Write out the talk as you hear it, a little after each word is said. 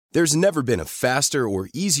There's never been a faster or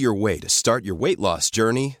easier way to start your weight loss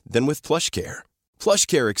journey than with PlushCare.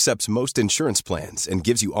 PlushCare accepts most insurance plans and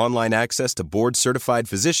gives you online access to board-certified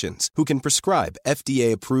physicians who can prescribe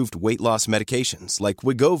FDA-approved weight loss medications like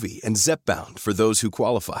Wegovy and Zepbound for those who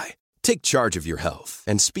qualify. Take charge of your health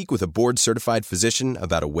and speak with a board-certified physician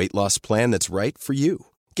about a weight loss plan that's right for you.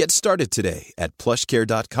 Get started today at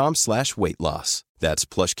plushcare.com/weight-loss. That's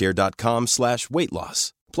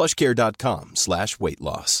plushcare.com/weight-loss.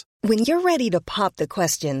 plushcare.com/weight-loss. When you're ready to pop the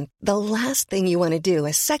question, the last thing you want to do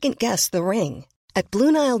is second-guess the ring. At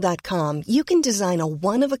BlueNile.com, you can design a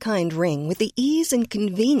one-of-a-kind ring with the ease and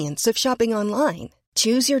convenience of shopping online.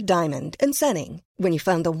 Choose your diamond and setting. When you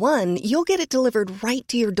find the one, you'll get it delivered right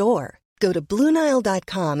to your door. Go to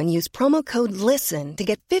BlueNile.com and use promo code LISTEN to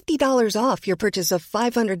get $50 off your purchase of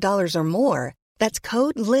 $500 or more. That's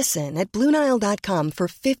code LISTEN at BlueNile.com for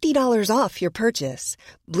 $50 off your purchase.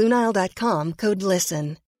 BlueNile.com, code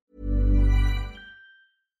LISTEN.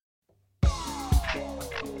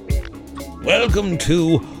 Welcome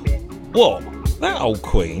to What? That Old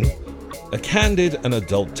Queen? A candid and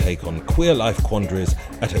adult take on queer life quandaries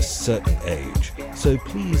at a certain age. So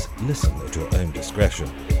please listen at your own discretion.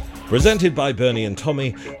 Presented by Bernie and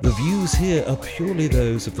Tommy, the views here are purely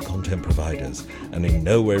those of the content providers and in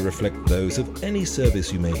no way reflect those of any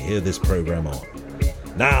service you may hear this program on.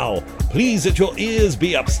 Now, please let your ears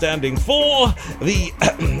be upstanding for the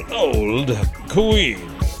Old Queens.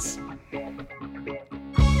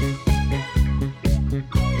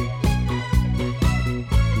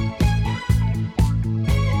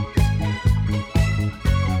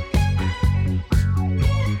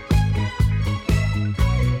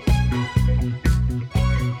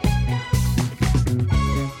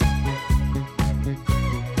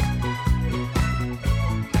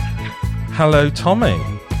 Hello, Tommy.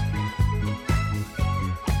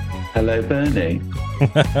 Hello, Bernie.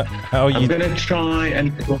 How are you? I'm going to try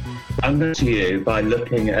and come to you by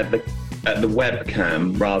looking at the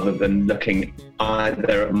webcam rather than looking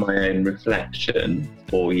either at my own reflection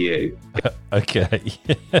or you. Okay.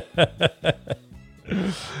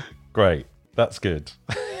 Great. That's good.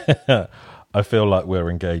 I feel like we're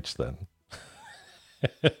engaged then.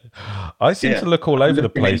 I seem to look all over the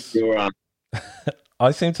place. I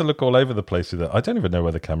seem to look all over the place with it. I don't even know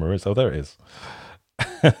where the camera is. Oh, there it is.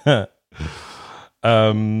 So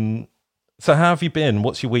how have you been?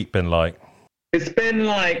 What's your week been like? It's been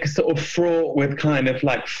like sort of fraught with kind of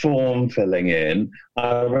like form filling in.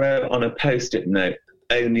 I wrote on a post-it note,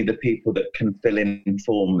 only the people that can fill in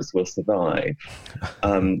forms will survive,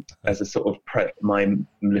 as a sort of my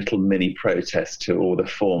little mini protest to all the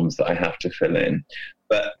forms that I have to fill in.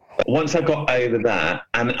 But once I got over that,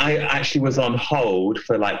 and I actually was on hold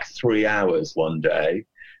for like 3 hours one day,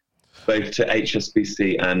 both to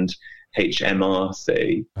HSBC and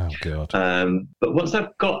HMRC. Oh, God. But once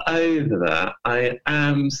I've got over that, I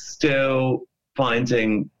am still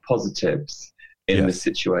finding positives in the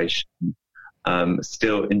situation.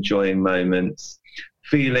 Still enjoying moments,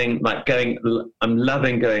 feeling like I'm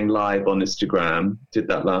loving going live on Instagram. Did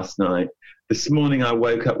that last night. This morning I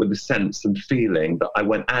woke up with the sense and feeling that I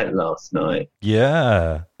went out last night.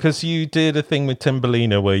 Yeah, because you did a thing with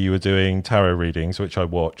Timberlina where you were doing tarot readings, which I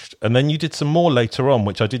watched. And then you did some more later on,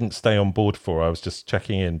 which I didn't stay on board for. I was just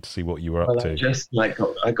checking in to see what you were up to.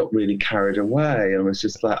 I got really carried away and was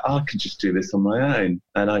just like, I could just do this on my own.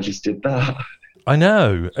 And I just did that. I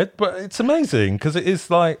know, but it's amazing because it is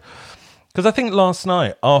like... Because I think last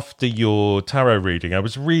night after your tarot reading, I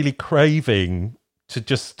was really craving to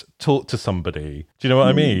just talk to somebody. Do you know what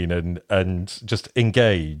I mean? And just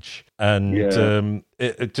engage. And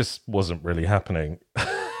it just wasn't really happening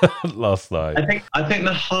last night. I think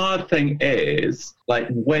the hard thing is like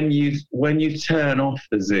when you turn off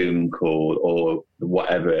the Zoom call or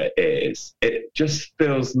whatever it is, it just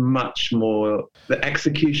feels much more, the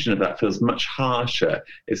execution of that feels much harsher.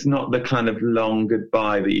 It's not the kind of long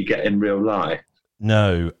goodbye that you get in real life.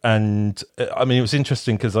 No. And I mean, it was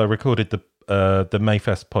interesting because I recorded the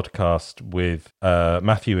Mayfest podcast with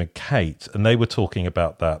Matthew and Kate, and they were talking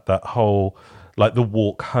about that whole, like the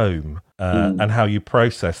walk home and how you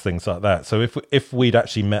process things like that. So if we'd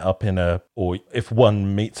actually met up or if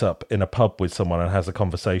one meets up in a pub with someone and has a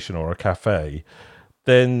conversation or a cafe,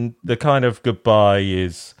 then the kind of goodbye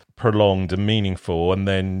is prolonged and meaningful, and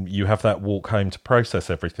then you have that walk home to process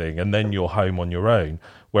everything, and then you're home on your own.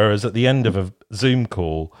 Whereas at the end of a Zoom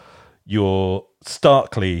call, you're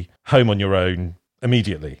starkly home on your own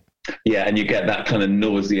immediately. Yeah, and you get that kind of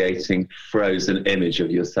nauseating frozen image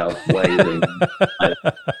of yourself wailing.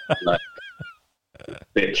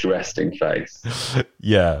 bitch resting face.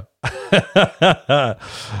 Yeah.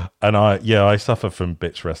 And I suffer from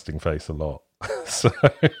bitch resting face a lot. So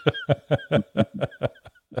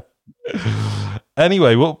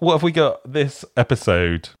anyway, what have we got this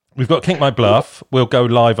episode? We've got Kink My Bluff. We'll go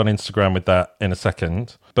live on Instagram with that in a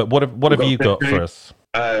second. But what have you got for us?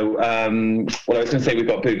 Oh, well, I was going to say we've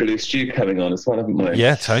got Boogaloo Stew coming on as well, haven't we?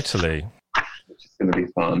 Yeah, totally. Which is going to be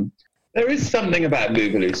fun. There is something about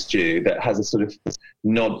Boogaloo Stew that has a sort of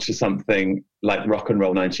nod to something like rock and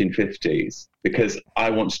roll 1950s, because I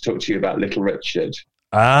want to talk to you about Little Richard.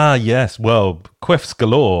 Ah, yes. Well, quiffs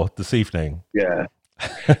galore this evening. Yeah.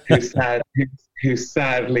 who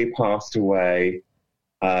sadly passed away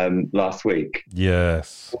last week.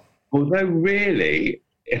 Yes. Although really,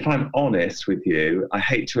 if I'm honest with you, I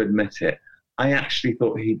hate to admit it, I actually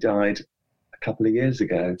thought he died a couple of years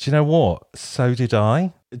ago. Do you know what? So did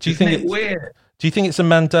I. Isn't it weird? Do you think it's a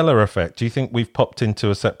Mandela effect? Do you think we've popped into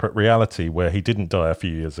a separate reality where he didn't die a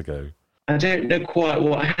few years ago? I don't know quite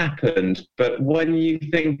what happened, but when you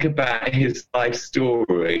think about his life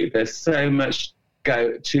story, there's so much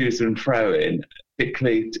go to's and fro in,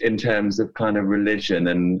 particularly in terms of kind of religion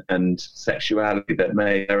and sexuality, that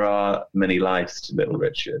there are many lives to Little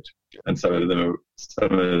Richard, and some of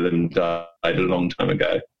them died a long time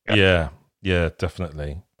ago. Yeah,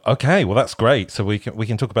 definitely. Okay, well that's great. So we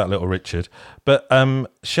can talk about Little Richard, but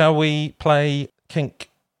shall we play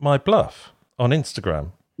Kink My Bluff on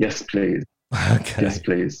Instagram? Yes, please. Okay. Yes,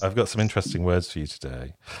 please. I've got some interesting words for you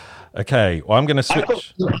today. Okay, well I'm going to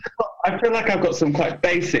switch. I feel like I've got some quite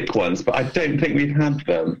basic ones, but I don't think we've had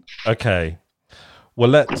them. Okay, well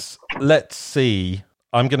let's see.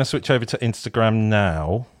 I'm going to switch over to Instagram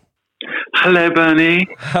now. Hello, Bernie.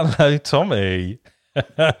 Hello, Tommy.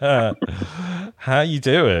 How you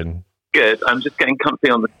doing? Good. I'm just getting comfy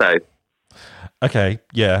on the stove. Okay,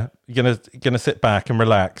 yeah. You're gonna sit back and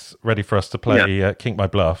relax, ready for us to play Kink My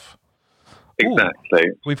Bluff. Exactly.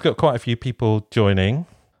 Ooh, we've got quite a few people joining.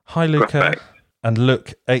 Hi, Luca. Perfect. And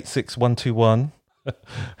Look 86121,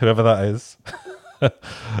 whoever that is.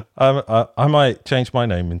 I might change my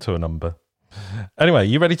name into a number. Anyway,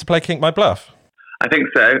 you ready to play Kink My Bluff? I think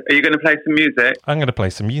so. Are you going to play some music? I'm going to play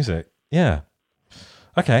some music. Yeah.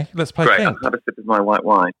 Okay, let's play Great. Kink. I'll have a sip of my white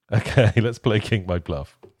wine. Okay, let's play Kink My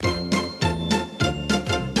Bluff.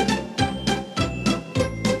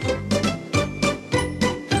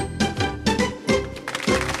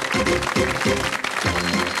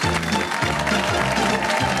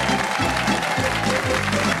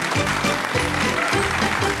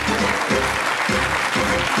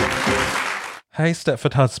 Hey,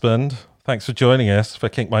 Stepford husband. Thanks for joining us for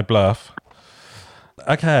Kink My Bluff.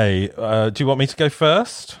 Okay, do you want me to go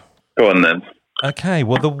first? Go on then. Okay,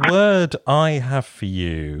 well, the word I have for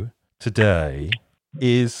you today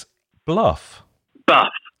is bluff. Buff.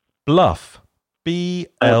 Bluff.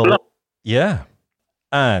 B-L... Bluff. Yeah.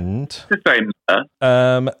 And... It's very meta.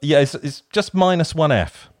 yeah, it's just minus one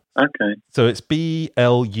F. Okay. So it's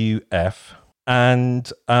B-L-U-F.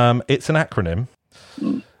 And it's an acronym.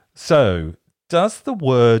 Mm. So, does the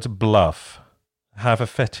word bluff have a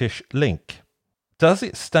fetish link? Does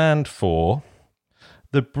it stand for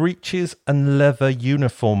the Breeches and Leather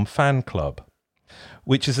Uniform Fan Club,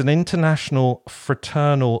 which is an international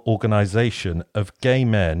fraternal organisation of gay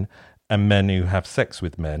men and men who have sex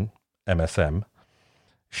with men, MSM,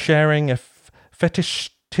 sharing a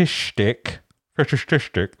fetishistic,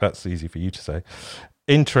 that's easy for you to say,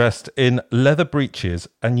 interest in leather breeches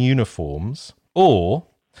and uniforms? Or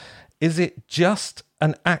is it just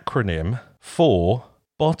an acronym for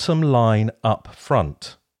bottom line up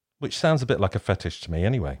front, which sounds a bit like a fetish to me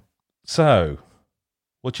anyway? So,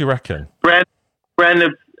 what do you reckon? Bren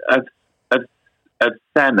of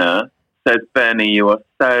Senna says, Bernie, you are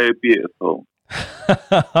so beautiful.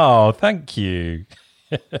 Oh, thank you.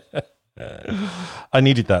 I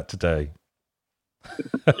needed that today.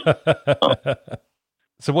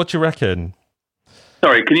 So what do you reckon?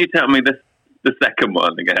 Sorry, can you tell me the second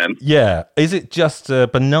one again? Yeah. Is it just a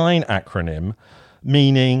benign acronym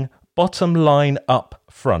meaning bottom line up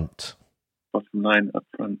front? Bottom line up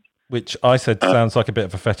front. Which I said sounds like a bit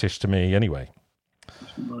of a fetish to me anyway.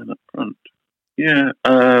 Bottom line up front. Yeah.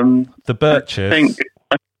 The Birches,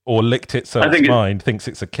 or Licked It So It's Mine, thinks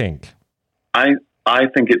it's a kink. I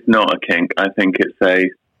think it's not a kink. I think it's a,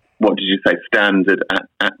 what did you say, standard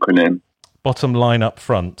acronym. Bottom line up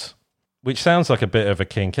front, which sounds like a bit of a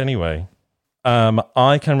kink anyway.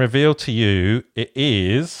 I can reveal to you it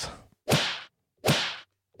is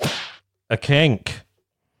a kink.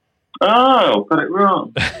 Oh, got it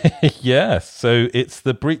wrong. Yes, so it's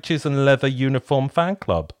the Breeches and Leather Uniform Fan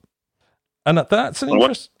Club. And that's an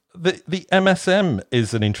The MSM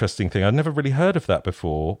is an interesting thing. I've never really heard of that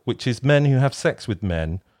before, which is men who have sex with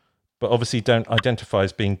men, but obviously don't identify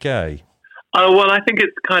as being gay. Oh, well, I think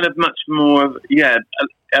it's kind of much more of, yeah,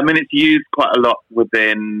 I mean, it's used quite a lot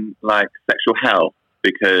within, like, sexual health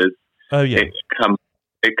because it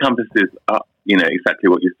encompasses, exactly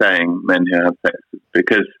what you're saying, men who have sex,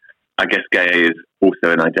 because I guess gay is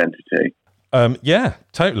also an identity. Yeah,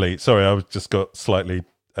 totally. Sorry, I just got slightly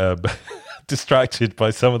distracted by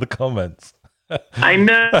some of the comments. I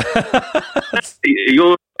know.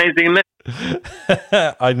 You're amazing.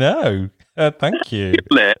 I know. Thank you.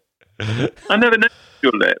 I never noticed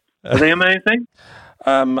your lips. Are they amazing?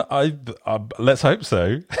 I let's hope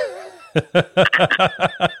so.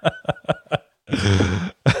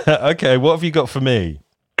 Okay, what have you got for me?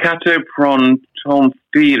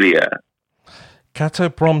 Catoprontomphilia.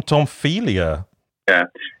 Catoprontomphilia. Yeah,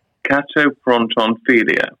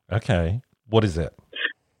 catoprontomphilia. Okay, what is it?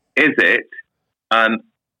 Is it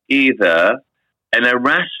either an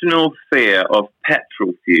irrational fear of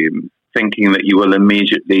petrol fumes, thinking that you will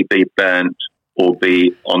immediately be burnt or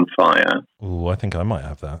be on fire? Ooh, I think I might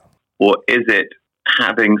have that. Or is it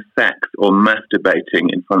having sex or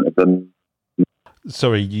masturbating in front of them?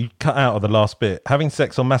 Sorry, you cut out of the last bit. Having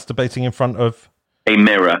sex or masturbating in front of? A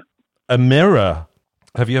mirror. A mirror?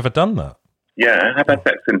 Have you ever done that? Yeah, I have had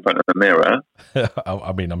sex in front of a mirror.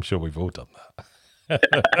 I mean, I'm sure we've all done that.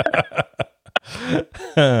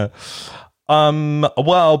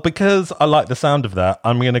 Well, because I like the sound of that,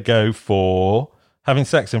 I'm going to go for having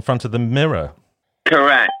sex in front of the mirror.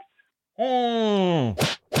 Correct.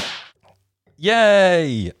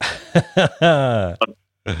 Yay!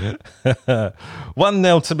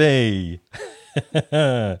 1-0 to me.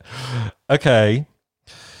 Okay.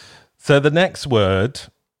 So the next word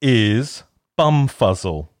is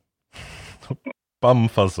bumfuzzle.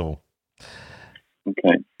 Bumfuzzle.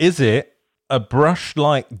 Okay. Is it a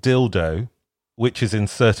brush-like dildo which is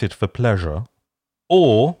inserted for pleasure,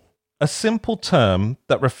 or a simple term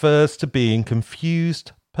that refers to being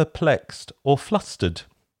confused, perplexed, or flustered?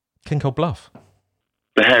 Kink or bluff?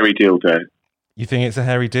 The hairy dildo. You think it's a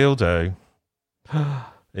hairy dildo?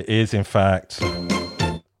 It is, in fact.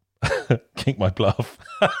 Kink my bluff.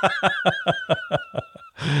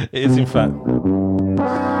 It is, in fact.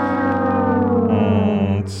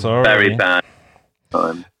 Sorry. Very bad.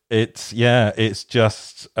 It's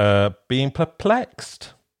just being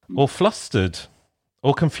perplexed or flustered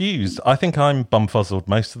or confused. I think I'm bumfuzzled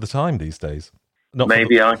most of the time these days.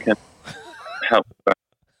 Maybe I can help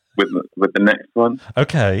with the next one.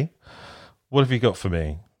 Okay. What have you got for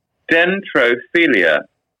me? Dendrophilia.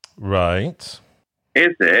 Right.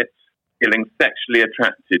 Is it feeling sexually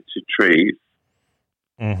attracted to trees?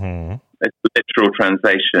 Mm-hmm. It's a literal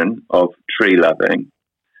translation of tree loving.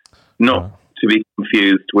 Not to be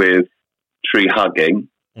confused with tree hugging.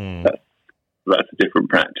 That's a different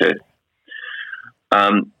practice.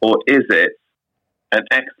 Or is it an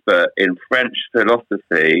expert in French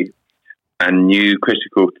philosophy and new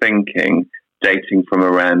critical thinking dating from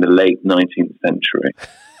around the late 19th century?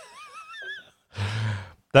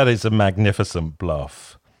 That is a magnificent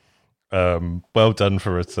bluff. Well done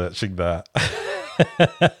for researching that.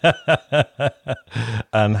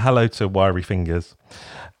 And hello to Wiry Fingers.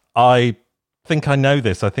 I think I know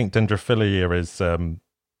this. I think dendrophilia is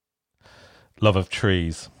love of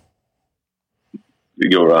trees.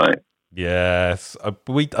 You're right. Yes. I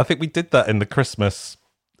think we did that in the Christmas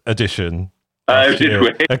edition. Oh, did we?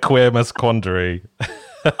 A Queermas Quandary.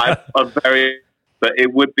 But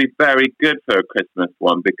it would be very good for a Christmas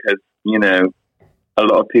one because, a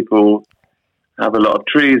lot of people have a lot of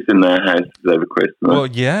trees in their houses over Christmas. Well,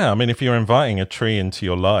 yeah. I mean, if you're inviting a tree into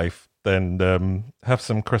your life, then have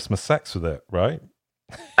some Christmas sex with it, right?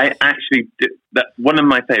 I actually did. One of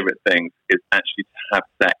my favourite things is actually to have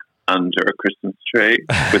sex under a Christmas tree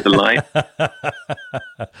with the light.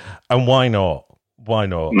 And why not? Why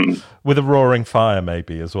not? With a roaring fire,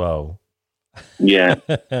 maybe, as well. Yeah.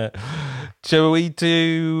 Shall we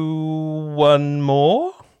do one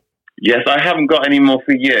more? Yes, I haven't got any more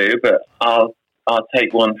for you, but I'll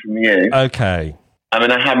take one from you. Okay. I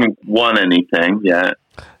mean, I haven't won anything yet.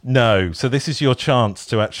 No, so this is your chance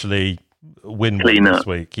to actually win one this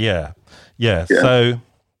week. Yeah. So,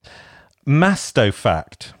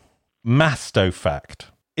 mastofact.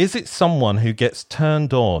 Is it someone who gets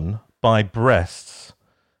turned on by breasts,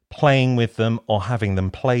 playing with them or having them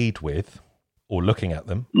played with, or looking at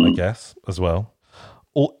them, I guess, as well?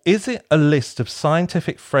 Or is it a list of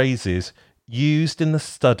scientific phrases used in the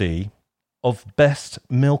study of best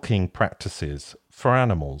milking practices for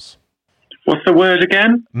animals? What's the word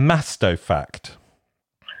again? Mastofact.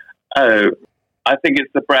 Oh, I think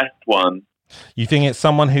it's the breast one. You think it's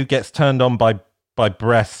someone who gets turned on by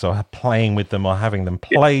breasts, or playing with them, or having them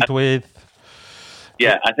played with?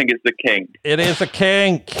 Yeah, I think it's the kink. It is a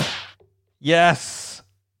kink. Yes,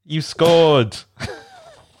 you scored.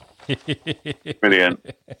 Brilliant.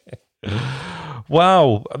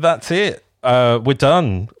 Wow, that's it. We're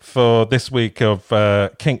done for this week of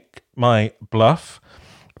Kink My Bluff.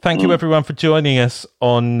 Thank you, everyone, for joining us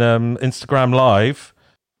on Instagram Live.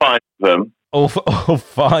 5 of them. All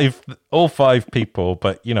five people,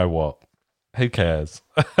 but you know what? Who cares?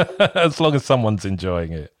 As long as someone's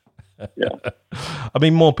enjoying it. Yeah. I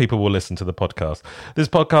mean, more people will listen to the podcast. This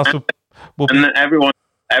podcast will and everyone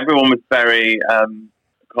was very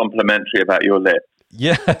complimentary about your lips.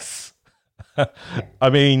 Yes. I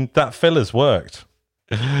mean, that filler's worked.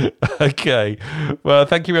 Okay. Well,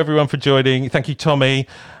 thank you everyone for joining. Thank you, Tommy.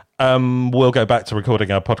 We'll go back to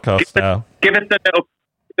recording our podcast now. Give us a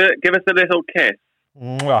little kiss.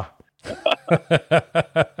 Mwah.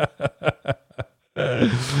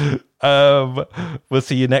 We'll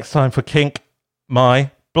see you next time for Kink My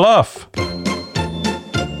Bluff.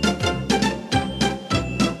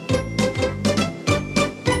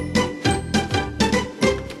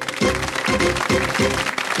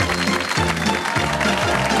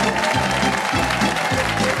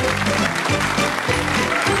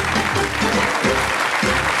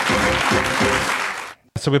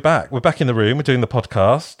 So we're back. We're back in the room. We're doing the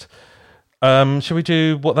podcast. Shall we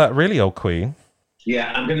do What That Really Old Queen?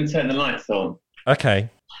 Yeah, I'm going to turn the lights on. Okay.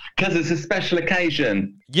 Because it's a special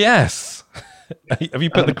occasion. Yes. Have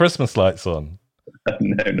you put the Christmas lights on?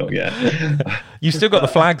 No, not yet. You still got the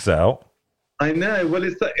flags out. I know. Well,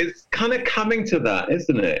 it's kind of coming to that,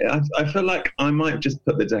 isn't it? I feel like I might just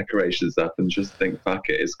put the decorations up and just think, fuck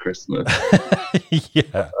it, it's Christmas.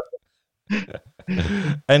 Yeah.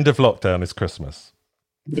 End of lockdown is Christmas.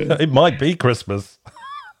 Yeah. It might be Christmas.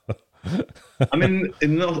 I mean,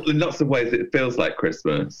 in lots of ways, it feels like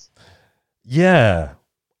Christmas. Yeah.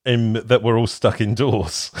 In that we're all stuck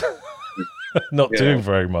indoors. Not doing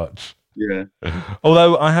very much. Yeah.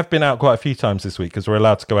 Although I have been out quite a few times this week because we're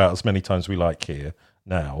allowed to go out as many times we like here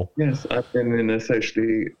now. Yes, I've been in a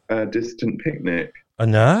socially distant picnic. I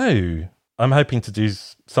know. I'm hoping to do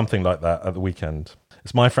something like that at the weekend.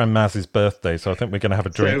 It's my friend Maz's birthday, so I think we're going to have a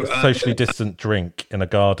drink, socially distant drink in a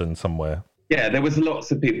garden somewhere. Yeah, there was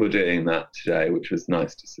lots of people doing that today, which was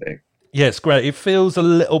nice to see. Yeah, it's great. It feels a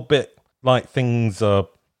little bit like things are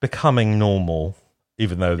becoming normal,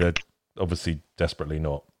 even though they're obviously desperately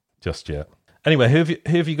not just yet. Anyway, who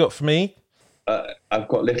have you got for me? I've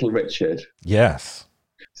got Little Richard. Yes.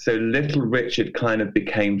 So Little Richard kind of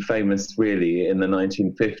became famous really in the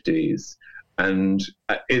 1950s and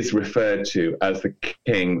is referred to as the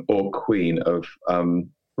king or queen of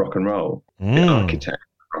rock and roll, the architect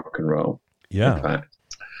of rock and roll. Yeah. In fact.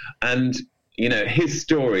 And, you know, his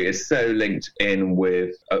story is so linked in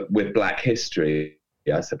with Black history,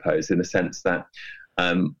 I suppose, in the sense that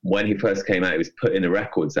when he first came out, he was putting the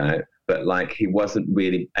records out, but like he wasn't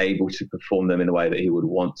really able to perform them in a way that he would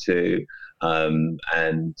want to. You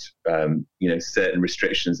know, certain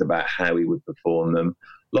restrictions about how he would perform them.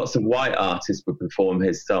 Lots of white artists would perform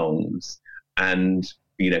his songs and,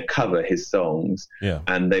 you know, cover his songs,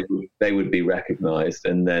 and they would be recognized,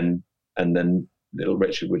 and then Little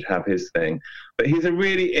Richard would have his thing. But he's a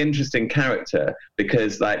really interesting character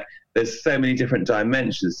because, like, there's so many different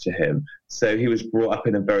dimensions to him. So he was brought up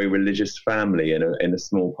in a very religious family in a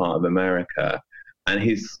small part of America, and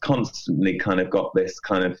he's constantly kind of got this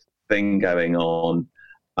kind of thing going on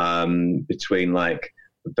between like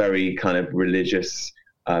very kind of religious,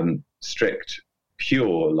 strict,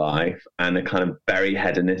 pure life and a kind of very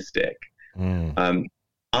hedonistic.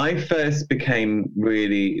 I first became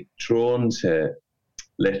really drawn to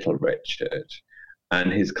Little Richard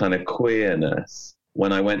and his kind of queerness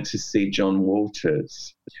when I went to see John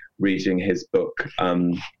Waters reading his book,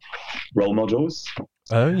 Role Models.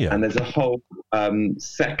 Oh, yeah. And there's a whole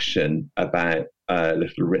section about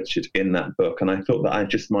Little Richard in that book. And I thought that I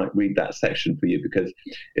just might read that section for you because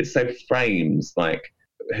it so frames like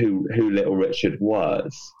who Little Richard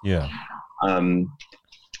was. Yeah. And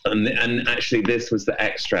actually this was the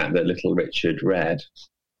extract that Little Richard read.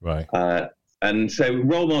 Right. And so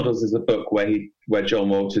Role Models is a book where John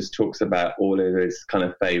Waters talks about all of his kind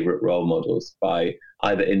of favorite role models by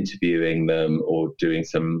either interviewing them or doing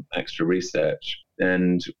some extra research.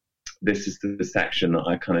 And this is the section that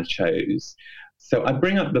I kind of chose. So I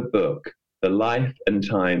bring up the book, The Life and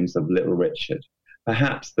Times of Little Richard,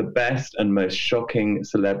 perhaps the best and most shocking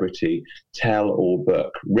celebrity tell-all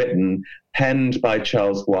book written, penned by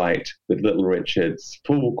Charles White with Little Richard's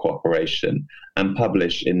full cooperation and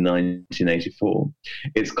published in 1984.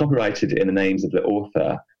 It's copyrighted in the names of the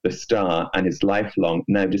author, the star, and his lifelong,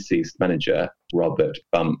 now deceased manager, Robert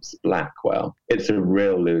Bumps Blackwell. It's a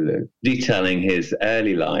real Lulu, detailing his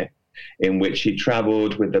early life, in which he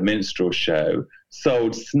travelled with the minstrel show,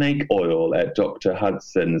 sold snake oil at Dr.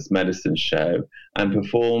 Hudson's medicine show, and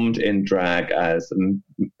performed in drag as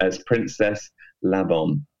Princess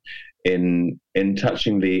Labon. In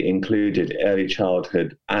touchingly included early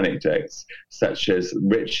childhood anecdotes, such as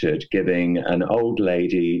Richard giving an old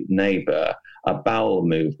lady neighbour a bowel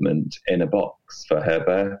movement in a box for her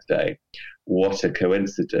birthday. What a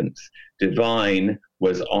coincidence. Divine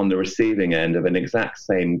was on the receiving end of an exact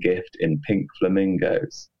same gift in pink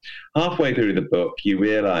flamingos. Halfway through the book, you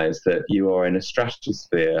realise that you are in a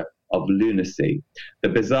stratosphere of lunacy. The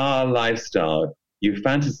bizarre lifestyle you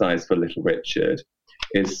fantasise for Little Richard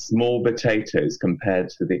is small potatoes compared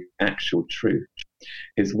to the actual truth.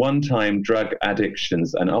 His one-time drug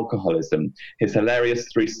addictions and alcoholism, his hilarious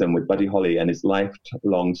threesome with Buddy Holly and his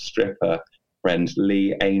lifelong stripper friend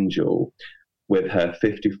Lee Angel with her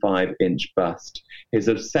 55-inch bust, his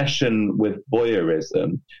obsession with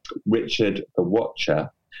voyeurism, Richard the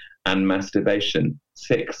Watcher, and masturbation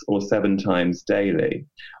 6 or 7 times daily,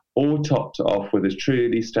 all topped off with a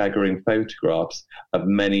truly staggering photographs of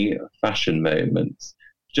many fashion moments.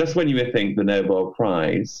 Just when you would think the Nobel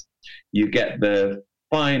Prize, you get the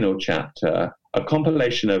final chapter, a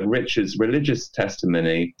compilation of Richard's religious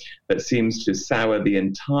testimony that seems to sour the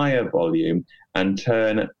entire volume and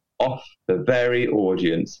turn off the very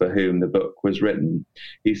audience for whom the book was written.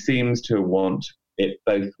 He seems to want it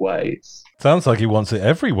both ways. Sounds like he wants it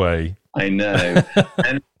every way. I know.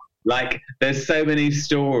 And there's so many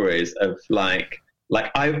stories of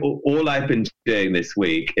all I've been doing this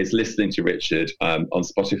week is listening to Richard on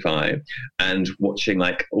Spotify and watching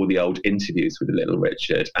all the old interviews with Little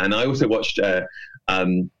Richard. And I also watched a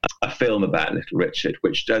film about Little Richard,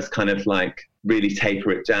 which does kind of really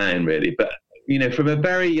taper it down, really. But from a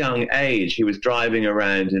very young age, he was driving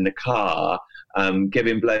around in a car,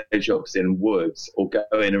 giving blowjobs in woods, or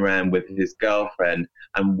going around with his girlfriend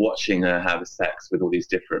and watching her have sex with all these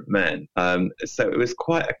different men. So it was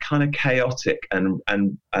quite a kind of chaotic and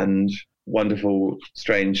wonderful,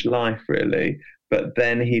 strange life, really. But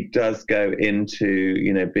then he does go into,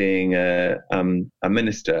 being a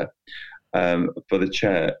minister for the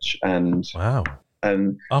church, and wow.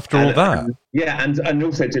 After all that, and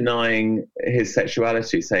also denying his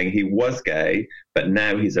sexuality, saying he was gay, but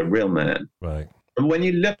now he's a real man. Right. And when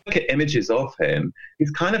you look at images of him,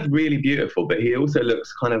 he's kind of really beautiful, but he also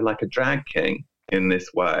looks kind of like a drag king in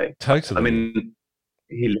this way. Totally. I mean,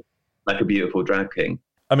 he looks like a beautiful drag king.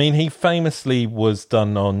 I mean, he famously was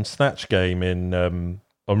done on Snatch Game on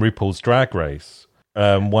RuPaul's Drag Race.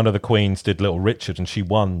 One of the queens did Little Richard, and she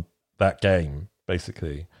won that game,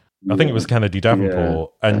 basically. I think it was Kennedy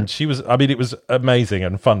Davenport, and she was. I mean, it was amazing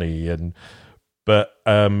and funny, but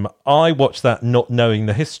I watched that not knowing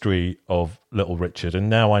the history of Little Richard, and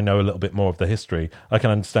now I know a little bit more of the history. I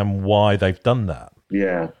can understand why they've done that.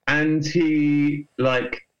 Yeah, and he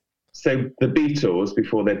so the Beatles,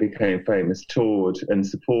 before they became famous, toured and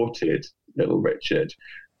supported Little Richard,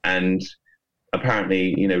 and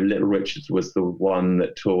apparently, Little Richard was the one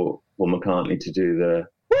that taught Paul McCartney to do the.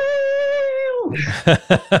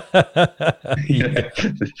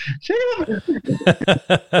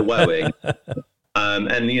 The wowing.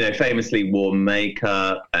 And famously wore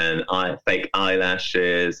makeup and fake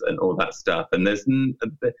eyelashes and all that stuff. And there's in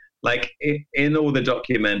all the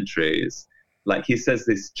documentaries, he says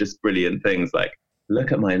this just brilliant things like,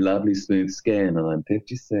 "Look at my lovely smooth skin, and I'm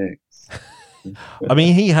 56." I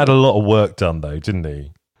mean, he had a lot of work done, though, didn't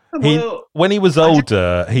he? When he was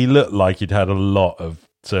older, he looked like he'd had a lot of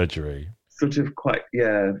surgery. Sort of quite,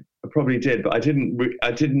 yeah, I probably did, but I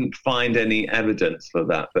didn't find any evidence for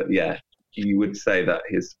that. But yeah, you would say that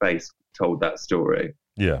his face told that story.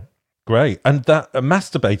 Yeah, great. And that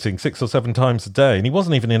masturbating 6 or 7 times a day, and he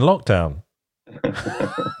wasn't even in lockdown.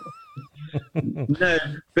 No,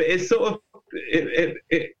 but it's sort of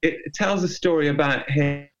it tells a story about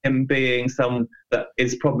him being someone that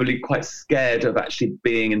is probably quite scared of actually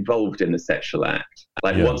being involved in the sexual act.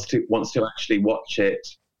 Wants to actually watch it.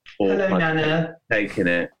 Or hello, Nana. Taking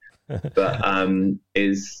it, but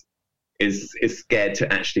is scared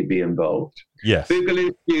to actually be involved. Yes.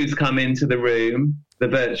 Boogaloo Stew's come into the room, the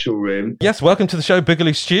virtual room. Yes, welcome to the show,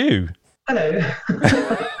 Boogaloo Stew. Hello.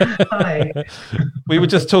 Hi. We were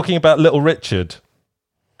just talking about Little Richard.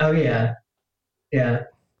 Oh yeah.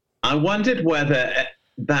 I wondered whether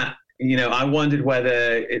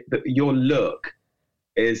your look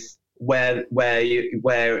is where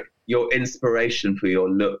your inspiration for your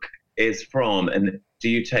look is from, and do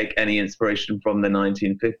you take any inspiration from the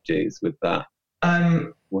 1950s with that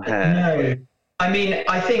hair? No. I mean,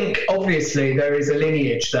 I think obviously there is a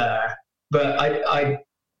lineage there, but I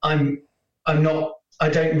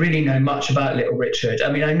don't really know much about Little Richard.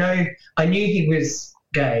 I mean, I knew he was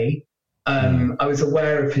gay. I was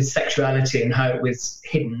aware of his sexuality and how it was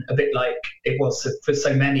hidden, a bit like it was for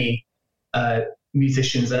so many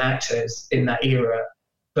musicians and actors in that era.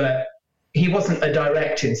 But he wasn't a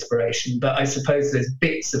direct inspiration, but I suppose there's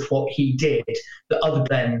bits of what he did that other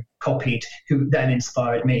men copied, who then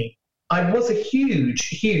inspired me. I was a huge,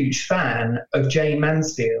 huge fan of Jayne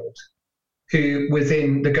Mansfield, who was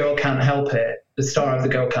in The Girl Can't Help It, the star of The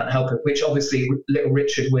Girl Can't Help It, which obviously Little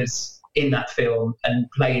Richard was in that film and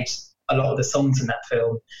played a lot of the songs in that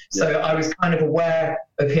film. So I was kind of aware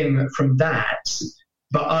of him from that,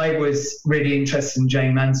 but I was really interested in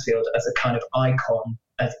Jayne Mansfield as a kind of icon,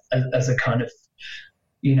 as a kind of,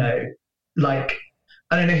 like,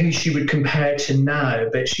 I don't know who she would compare to now,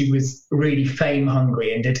 but she was really fame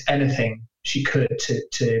hungry and did anything she could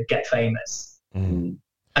to get famous. And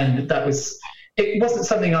it wasn't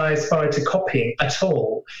something I aspired to copy at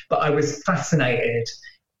all, but I was fascinated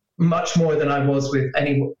much more than I was with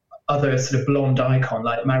any other sort of blonde icon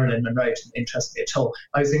like Marilyn Monroe. Didn't interest me at all.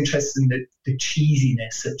 I was interested in the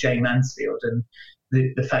cheesiness of Jayne Mansfield and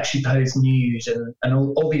the fact she posed nude and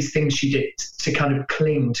all these things she did to kind of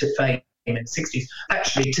cling to fame in the 60s.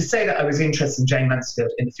 Actually, to say that I was interested in Jayne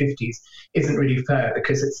Mansfield in the 50s isn't really fair,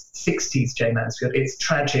 because it's 60s Jayne Mansfield. It's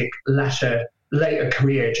tragic, later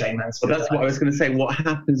career Jayne Mansfield. Well, that's what I was going to say. What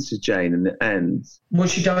happens to Jayne in the end? Well,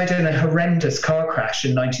 she died in a horrendous car crash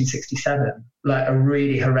in 1967, like a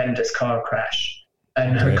really horrendous car crash.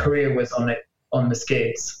 And her career was on the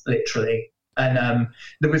skids, literally. And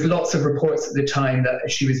there was lots of reports at the time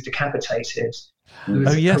that she was decapitated. There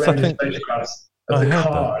was I think photographs of the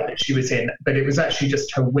car that she was in, but it was actually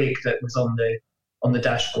just her wig that was on the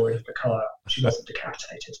dashboard of the car. She wasn't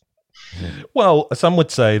decapitated. Well, some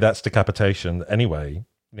would say that's decapitation anyway.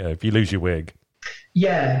 If you lose your wig.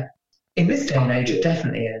 Yeah, in this day and age, it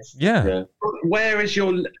definitely is. Yeah. Where is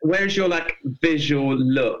your like visual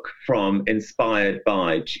look from inspired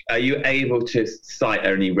by? Are you able to cite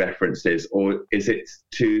any references, or is it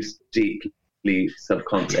too deeply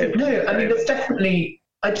subconscious? No, I mean, there's definitely.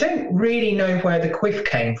 I don't really know where the quiff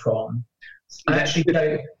came from. I actually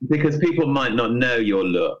don't. Because people might not know your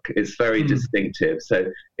look. It's very distinctive. So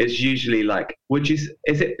it's usually like, is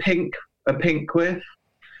it pink? A pink quiff?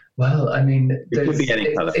 Well, I mean, it could be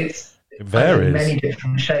any colour. It varies. Many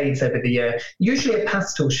different shades over the year. Usually a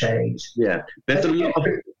pastel shade. Yeah, there's a lot of.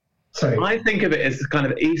 Sorry. I think of it as kind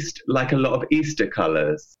of like a lot of Easter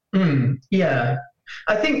colours. Yeah,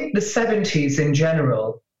 I think the 70s in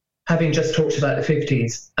general, having just talked about the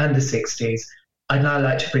 50s and the 60s, I'd now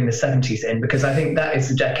like to bring the 70s in, because I think that is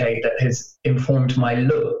the decade that has informed my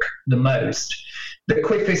look the most. The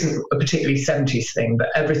quiff isn't a particularly 70s thing, but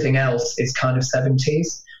everything else is kind of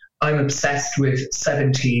 70s. I'm obsessed with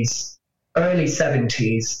early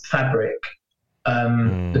 70s fabric,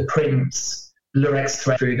 the prints, lurex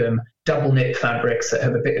thread through them, double knit fabrics that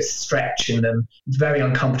have a bit of stretch in them, very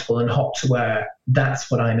uncomfortable and hot to wear. That's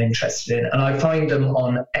what I'm interested in. And I find them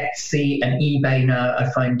on Etsy and eBay now. I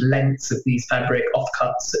find lengths of these fabric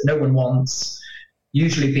offcuts that no one wants,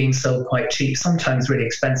 usually being sold quite cheap, sometimes really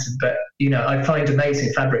expensive. But, I find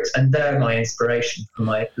amazing fabrics, and they're my inspiration for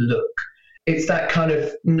my look. It's that kind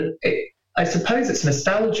of, I suppose it's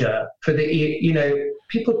nostalgia for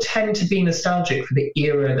people tend to be nostalgic for the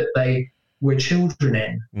era that they were children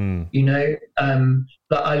in,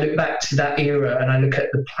 but I look back to that era and I look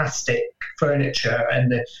at the plastic furniture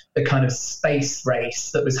and the kind of space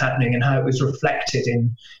race that was happening and how it was reflected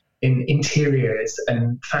in interiors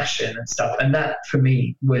and fashion and stuff. And that for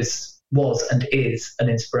me was and is an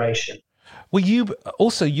inspiration. Well,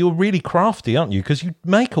 you're really crafty, aren't you? Because you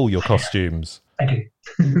make all your costumes. I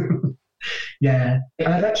do. Yeah.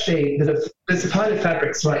 I've actually, there's a pile of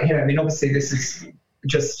fabrics right here. I mean, obviously this is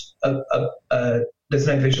just there's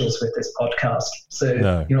no visuals with this podcast, so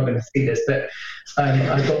you're not going to see this, but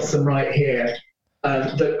I've got some right here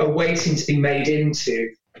that are waiting to be made into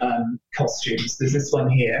costumes. There's this one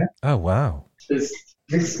here. Oh wow. There's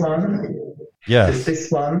this one. Yes. There's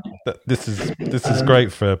this one. This is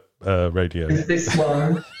great for radio. There's this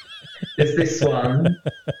one. There's this one,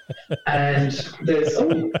 and there's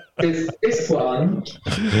this one,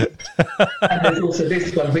 and there's also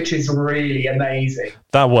this one, which is really amazing.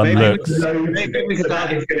 That one looks. Maybe we could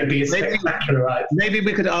that is going to be a spectacular ride. Maybe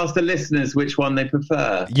we could ask the listeners which one they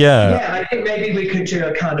prefer. Yeah, I think maybe we could do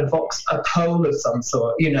a kind of a poll of some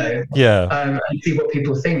sort, and see what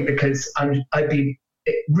people think, because I'd be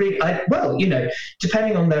really,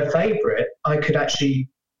 depending on their favourite, I could actually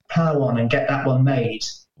plough on and get that one made.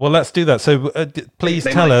 Well, let's do that. So please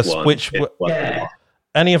tell us which.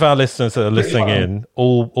 Any of our listeners that are listening in,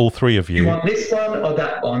 all three of you. You want this one or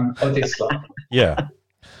that one or this one? Yeah.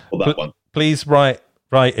 Or that one. Please write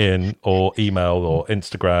in or email or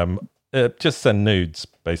Instagram. Just send nudes,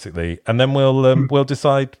 basically, and then we'll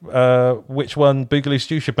decide which one Boogaloo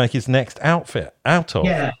Stew should make his next outfit out of.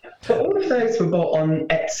 Yeah, but all of those were bought on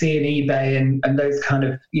Etsy and eBay and those kind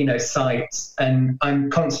of sites, and I'm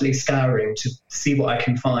constantly scouring to see what I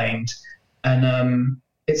can find, and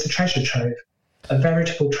it's a treasure trove, a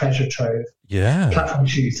veritable treasure trove. Yeah, platform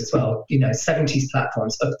shoes as well. 70s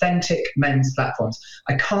platforms, authentic men's platforms.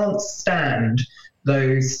 I can't stand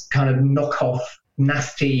those kind of knockoff,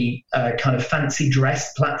 nasty kind of fancy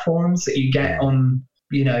dress platforms that you get on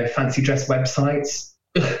fancy dress websites.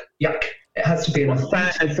 Ugh, yuck. It has to be what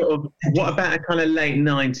about a kind of late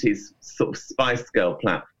 90s sort of Spice Girl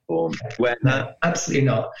platform? No, absolutely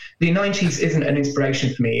not. The 90s isn't an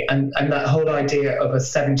inspiration for me, and that whole idea of a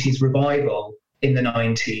 70s revival in the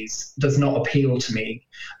 90s does not appeal to me.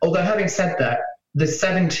 Although having said that, the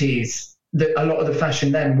 70s, a lot of the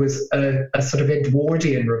fashion then was a sort of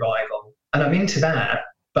Edwardian revival. And I'm into that,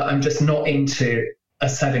 but I'm just not into a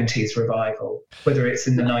 70s revival, whether it's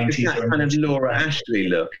in the 90s or... It's that kind of Laura Ashley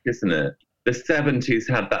look, isn't it? The 70s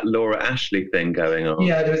had that Laura Ashley thing going on.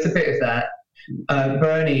 Yeah, there was a bit of that.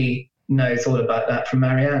 Bernie knows all about that from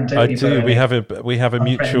Marianne, don't you, do. Bernie? We have a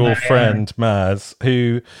mutual friend, Maz,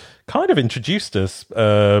 who kind of introduced us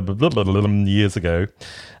years ago.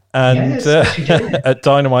 And at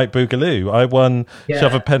Dynamite Boogaloo, I won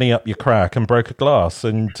Shove a Penny Up Your Crack and broke a glass,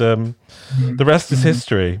 and the rest is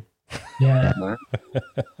history. Yeah,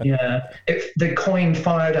 yeah. If the coin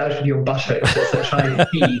fired out of your buttocks as a trying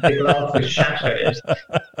pee, the glass was shattered.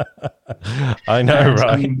 I know,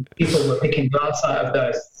 right? I mean, people were picking glass out of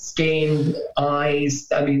their skin, eyes.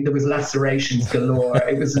 I mean, there was lacerations galore.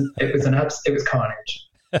 It was carnage.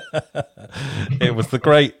 It was the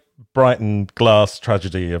great Brighton glass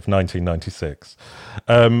tragedy of 1996.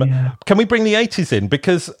 Can we bring the 80s in?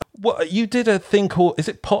 Because what you did a thing called, is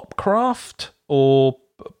it Popcraft or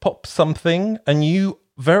Pop something? And you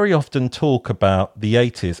very often talk about the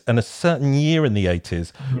 80s and a certain year in the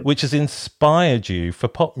 80s, which has inspired you for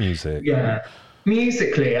pop music. Yeah.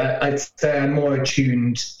 Musically, I'd say I'm more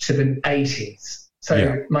attuned to the 80s.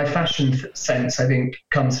 So my fashion sense, I think,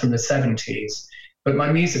 comes from the 70s. But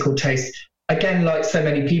my musical taste, again, like so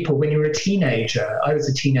many people, when you're a teenager, I was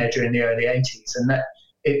a teenager in the early 80s, and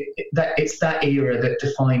it's that era that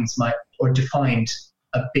defined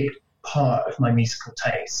a big part of my musical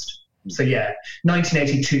taste. So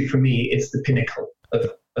 1982 for me is the pinnacle of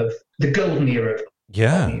the golden era of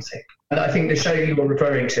pop music. And I think the show you were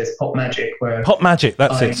referring to is Pop Magic, where Pop Magic,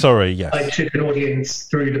 that's it. Sorry, yes. I took an audience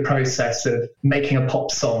through the process of making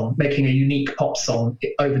a unique pop song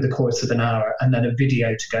over the course of an hour, and then a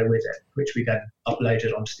video to go with it, which we then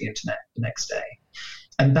uploaded onto the internet the next day.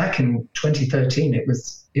 And back in 2013, it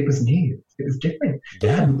was new. It was different. It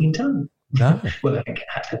hadn't been done. No. Well, I think it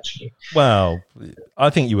had, actually. Well, I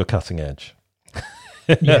think you were cutting edge.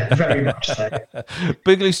 Yeah, very much so.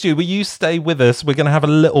 Boogaloo Stew, will you stay with us? We're going to have a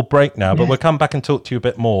little break now, but we'll come back and talk to you a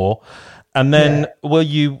bit more. And then will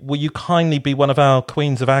you kindly be one of our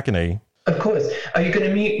Queens of Agony? Of course. Are you going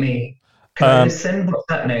to mute me? Can I listen? What's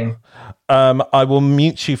happening? I will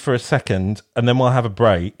mute you for a second, and then we'll have a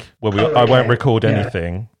break where I won't record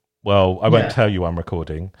anything. Well, I won't tell you I'm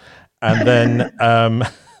recording. And then...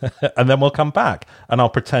 and then we'll come back, and I'll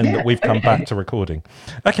pretend that we've come back to recording.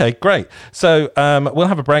 Okay, great. So we'll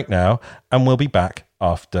have a break now, and we'll be back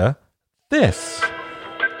after this.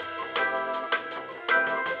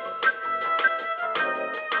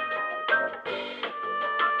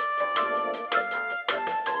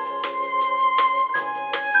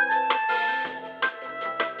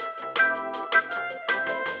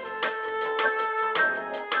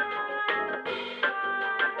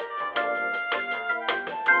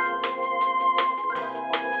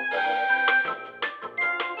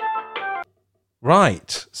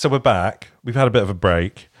 Right, so we're back. We've had a bit of a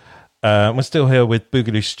break. We're still here with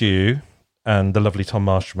Boogaloo Stew and the lovely Tom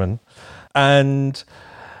Marshman. And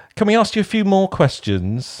can we ask you a few more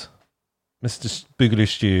questions Mr. Boogaloo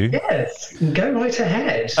Stew. Yes, go right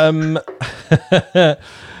ahead.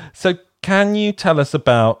 So can you tell us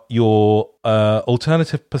about your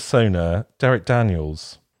alternative persona, Derek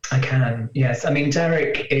Daniels? I can, yes. I mean,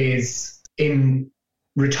 Derek is in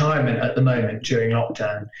retirement at the moment during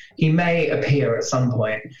lockdown. He may appear at some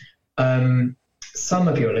point. Some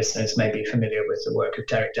of your listeners may be familiar with the work of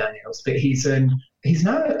Derek Daniels, but he's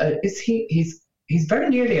very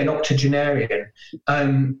nearly an octogenarian.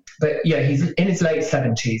 But yeah, he's in his late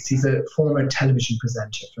 70s. He's a former television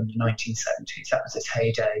presenter from the 1970s. That was his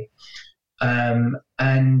heyday.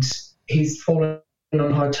 And he's fallen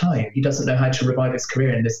on hard time. He doesn't know how to revive his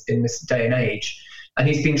career in this day and age. And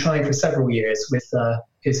he's been trying for several years with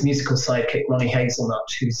his musical sidekick, Ronnie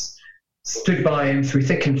Hazelnut, who's stood by him through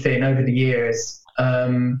thick and thin over the years,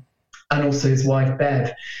 and also his wife,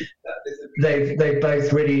 Bev. They've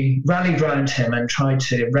both really rallied around him and tried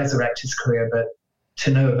to resurrect his career, but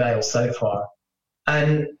to no avail so far.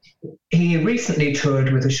 And he recently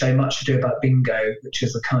toured with a show Much Ado About Bingo, which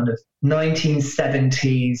is a kind of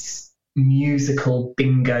 1970s musical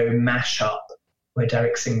bingo mashup where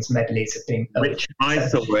Derek sings medleys of bingo. Which I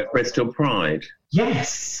saw at Bristol Pride.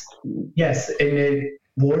 Yes, in the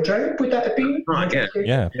Wardrobe, would that have been? Right,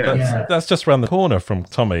 yeah. That's just around the corner from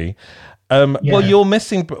Tommy. Well,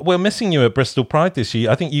 we're missing you at Bristol Pride this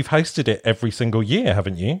year. I think you've hosted it every single year,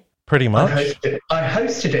 haven't you? Pretty much. I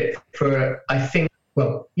hosted it for,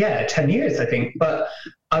 10 years, I think. But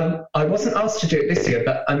I wasn't asked to do it this year,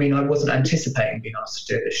 but I mean, I wasn't anticipating being asked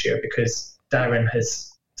to do it this year because Darren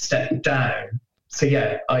has stepped down. So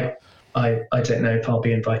yeah, I don't know if I'll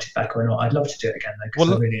be invited back or not. I'd love to do it again though, because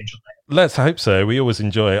I really enjoy it. Let's hope so. We always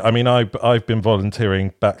enjoy it. I mean, I've been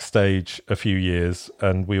volunteering backstage a few years,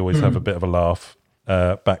 and we always have a bit of a laugh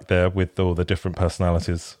back there with all the different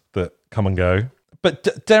personalities that come and go.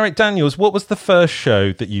 But Derek Daniels, what was the first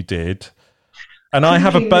show that you did? And I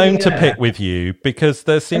have a bone to pick with you because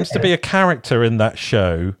there seems to be a character in that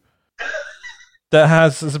show that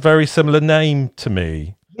has a very similar name to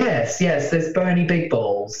me. Yes. There's Bernie Big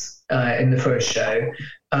Balls in the first show.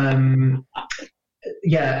 Bernard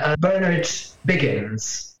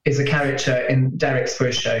Biggins is a character in Derek's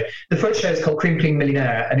first show. The first show is called Cream Clean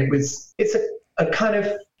Millionaire, and it's a kind of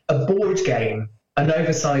a board game, an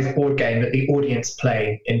oversized board game that the audience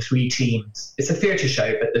play in 3 teams. It's a theatre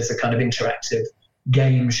show, but there's a kind of interactive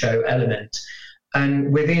game show element.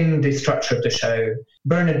 And within the structure of the show,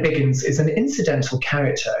 Bernard Biggins is an incidental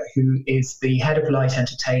character who is the head of light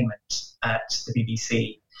entertainment at the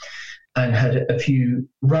BBC and had a few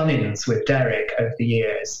run-ins with Derek over the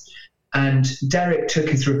years. And Derek took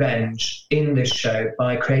his revenge in this show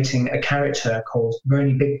by creating a character called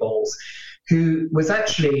Bernie Big Balls, who was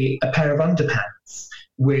actually a pair of underpants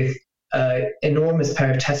with an enormous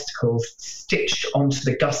pair of testicles stitched onto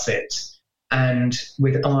the gusset and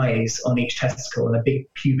with eyes on each testicle and a big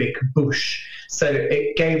pubic bush. So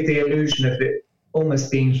it gave the illusion of it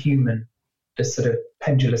almost being human, the sort of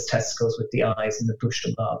pendulous testicles with the eyes and the bush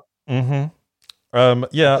above. Mm-hmm.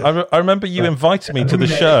 I remember you invited me to the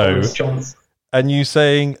show and you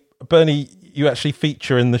saying, Bernie, you actually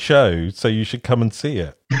feature in the show, so you should come and see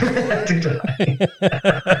it. Did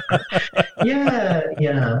I?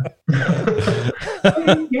 Yeah.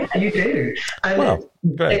 Yeah, you do. And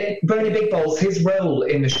Bernie Big Balls, his role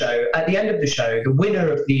in the show, at the end of the show, the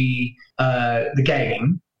winner of the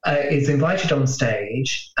game is invited on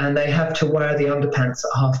stage, and they have to wear the underpants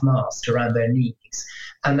at half-mast around their knees,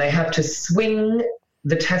 and they have to swing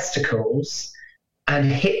the testicles and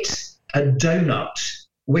hit a donut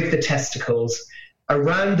with the testicles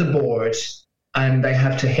around the board, and they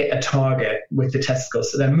have to hit a target with the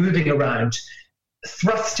testicles. So they're moving around,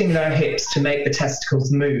 thrusting their hips to make the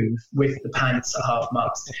testicles move with the pants at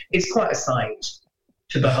half-mast. It's quite a sight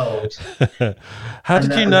to behold. How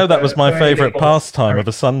did you know that was my favourite pastime of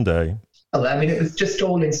a Sunday? Oh, I mean, it was just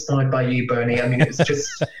all inspired by you, Bernie. I mean, it's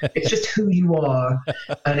just who you are,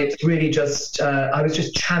 and it's really just I was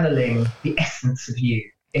just channeling the essence of you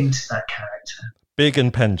into that character. Big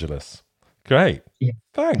and pendulous. Great. Yeah.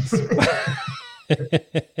 Thanks.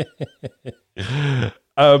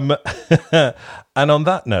 And on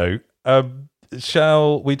that note,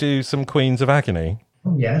 shall we do some Queens of Agony?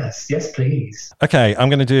 Oh, yes, please. Okay, I'm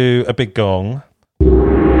going to do a big gong.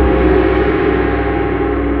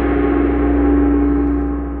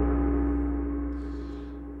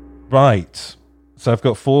 Right. So I've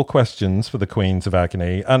got 4 questions for the Queens of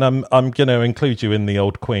Agony, and I'm going to include you in the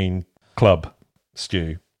Old Queen Club,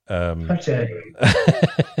 Stu. Okay.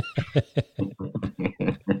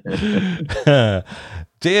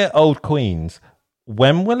 Dear old queens,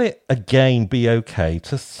 when will it again be okay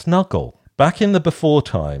to snuggle? Back in the before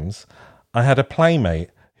times, I had a playmate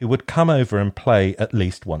who would come over and play at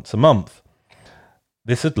least once a month.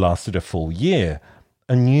 This had lasted a full year,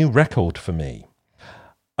 a new record for me.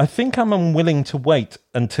 I think I'm unwilling to wait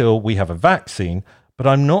until we have a vaccine, but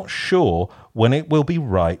I'm not sure when it will be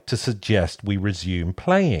right to suggest we resume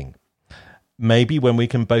playing. Maybe when we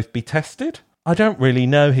can both be tested? I don't really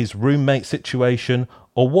know his roommate situation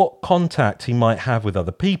or what contact he might have with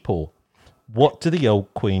other people. What do the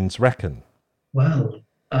old queens reckon? Well,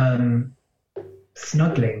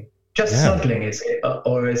 snuggling. Just snuggling, is it?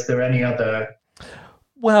 Or is there any other...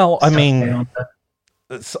 Well, I mean,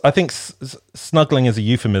 I think snuggling is a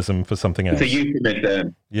euphemism for something else. It's a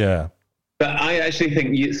euphemism. Yeah. But I actually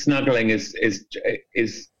think snuggling is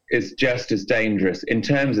just as dangerous in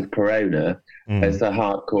terms of corona as the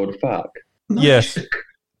hardcore fuck. Yes.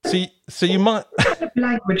 So you might... What kind of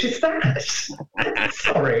language is that?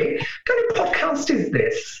 Sorry. What kind of podcast is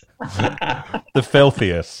this? The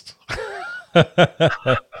filthiest.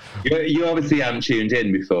 You obviously haven't tuned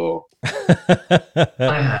in before.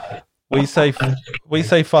 I have. We say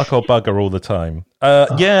fuck or bugger all the time.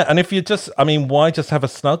 Yeah, and if you just... I mean, why just have a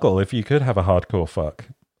snuggle if you could have a hardcore fuck?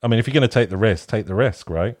 I mean, if you're going to take the risk,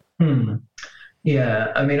 right?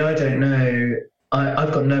 Yeah, I mean, I don't know.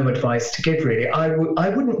 I've got no advice to give, really. I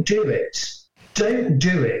wouldn't do it. Don't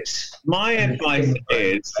do it. My advice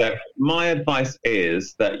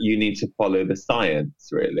is that you need to follow the science,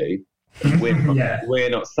 really. We're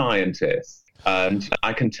not scientists. And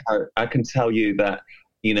I can tell you that,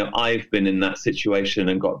 you know, I've been in that situation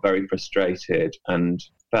and got very frustrated and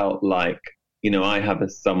felt like, you know, I have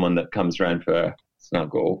someone that comes around for a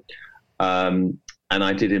snuggle. And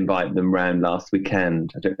I did invite them round last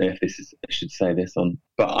weekend. I don't know if I should say this on,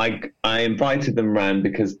 but I invited them round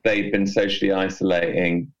because they'd been socially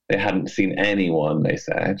isolating. They hadn't seen anyone, they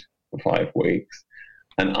said, for 5 weeks.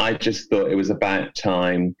 And I just thought it was about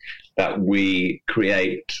time that we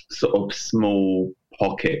create sort of small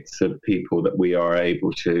pockets of people that we are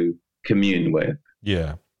able to commune with.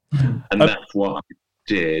 Yeah. And that's what I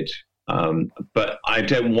did. But I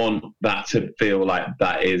don't want that to feel like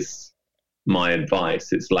that is my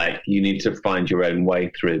advice. It's like you need to find your own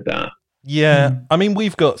way through that. Yeah, I mean,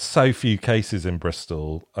 we've got so few cases in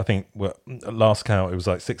Bristol. I think at last count it was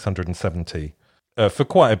like 670 for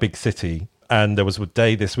quite a big city. And there was a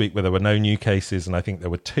day this week where there were no new cases, and I think there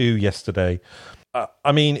were 2 yesterday.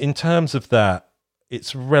 I mean, in terms of that,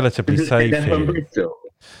 it's relatively safe here. From Bristol?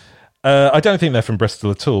 I don't think they're from Bristol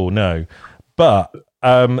at all, no. But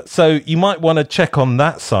so you might want to check on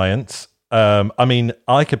that science. I mean,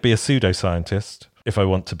 I could be a pseudoscientist if I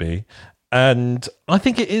want to be. And I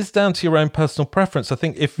think it is down to your own personal preference. I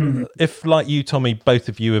think if like you, Tommy, both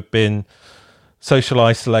of you have been social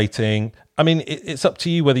isolating, I mean, it's up to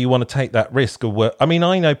you whether you want to take that risk or work. I mean,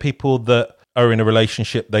 I know people that are in a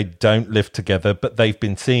relationship, they don't live together, but they've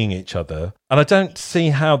been seeing each other. And I don't see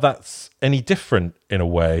how that's any different in a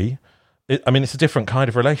way. I mean, it's a different kind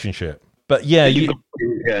of relationship. But yeah,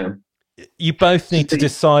 you both need to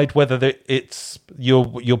decide whether it's you're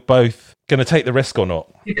both going to take the risk or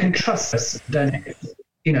not. You can trust us, don't you?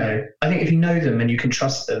 You know, I think if you know them and you can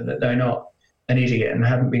trust them that they're not an idiot and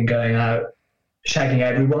haven't been going out shagging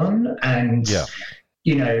everyone and,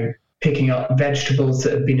 you know, picking up vegetables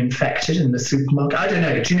that have been infected in the supermarket. I don't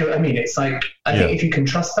know. Do you know what I mean? It's like, I think if you can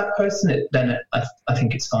trust that person, then I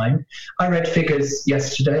think it's fine. I read figures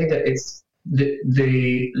yesterday that it's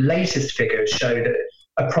the latest figures show that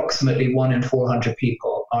approximately 1 in 400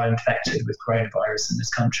 people are infected with coronavirus in this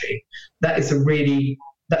country. That's a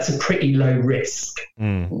pretty low risk.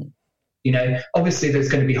 You know, obviously there's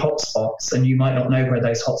going to be hotspots and you might not know where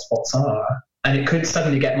those hotspots are. And it could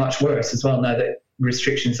suddenly get much worse as well now that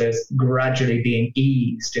restrictions are gradually being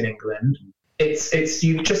eased in England. It's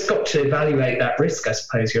you've just got to evaluate that risk, I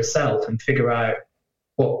suppose, yourself and figure out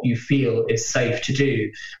what you feel is safe to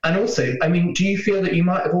do. And also, I mean, do you feel that you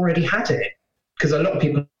might have already had it? Because a lot of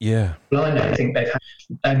people I know think they've had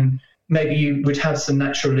it, and maybe you would have some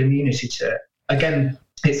natural immunity to it. Again,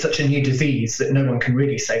 it's such a new disease that no one can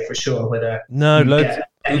really say for sure whether get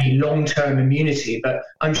any long-term immunity, but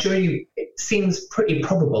I'm sure it seems pretty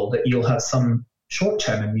probable that you'll have some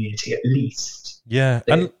short-term immunity at least. Yeah.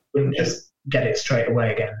 And you wouldn't just get it straight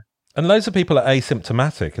away again. And loads of people are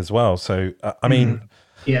asymptomatic as well. So, I mean,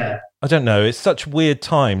 I don't know. It's such weird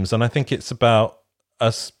times, and I think it's about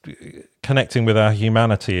us connecting with our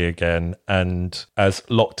humanity again, and as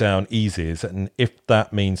lockdown eases, and if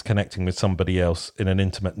that means connecting with somebody else in an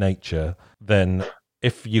intimate nature, then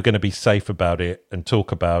if you're going to be safe about it and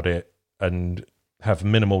talk about it and have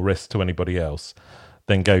minimal risk to anybody else,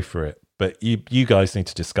 then go for it. But you guys need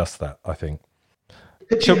to discuss that, I think.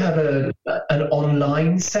 Could you have an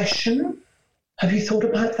online session? Have you thought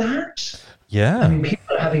about that? Yeah. I mean,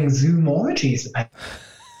 people are having Zoom orgies,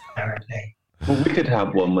 apparently. Well, we could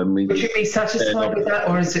have one when we... Would you be satisfied with that,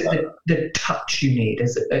 or is it the touch you need?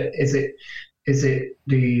 Is it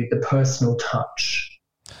the personal touch,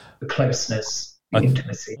 the closeness, the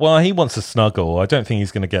intimacy? Well, he wants a snuggle. I don't think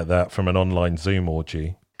he's going to get that from an online Zoom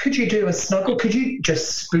orgy. Could you do a snuggle? Could you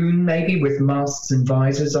just spoon maybe with masks and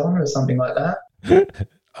visors on or something like that?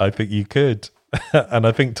 I think you could. And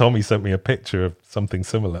I think Tommy sent me a picture of something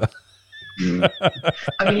similar. I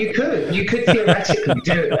mean, you could theoretically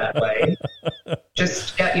do it that way.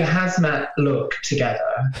 Just get your hazmat look together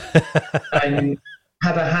and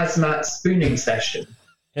have a hazmat spooning session.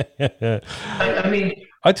 I mean,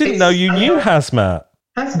 I didn't know you knew hazmat.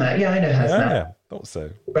 Hazmat, yeah, I know hazmat. Yeah, thought so.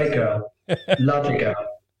 Great girl, lovely girl.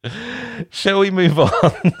 Shall we move on?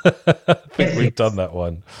 I think we've done that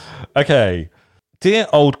one. Okay. Dear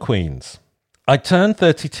old queens, I turned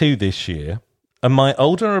 32 this year, and my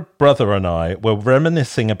older brother and I were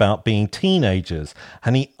reminiscing about being teenagers,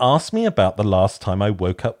 and he asked me about the last time I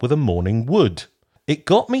woke up with a morning wood. It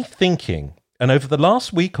got me thinking, and over the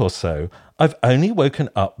last week or so, I've only woken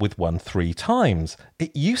up with one 3 times.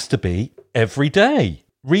 It used to be every day.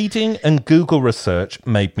 Reading and Google research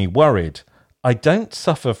made me worried. I don't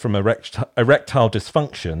suffer from erectile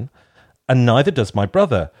dysfunction, and neither does my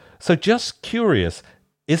brother. So just curious,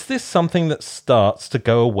 is this something that starts to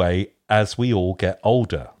go away as we all get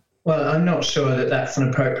older? Well, I'm not sure that that's an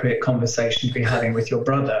appropriate conversation to be having with your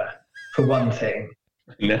brother, for one thing.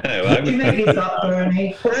 No. Did you make these up,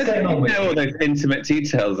 Bernie? What's going on with you? All those intimate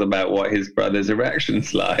details about what his brother's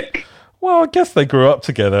erection's like. Well, I guess they grew up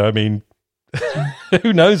together. I mean,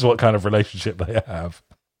 who knows what kind of relationship they have?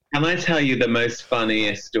 Can I tell you the most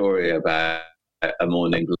funniest story about a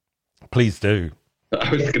morning? Please do.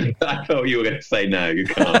 I thought you were going to say no. You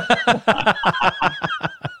can't.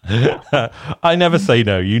 I never say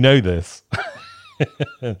no. You know this.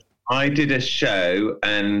 I did a show,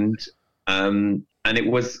 and it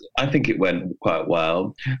was. I think it went quite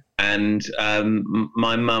well. And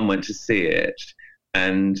my mum went to see it,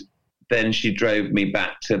 and then she drove me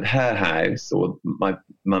back to her house, or my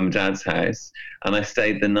mum and dad's house, and I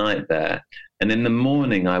stayed the night there. And in the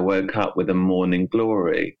morning, I woke up with a morning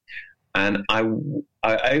glory. And I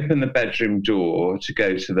opened the bedroom door to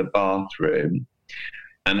go to the bathroom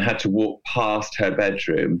and had to walk past her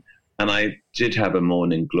bedroom. And I did have a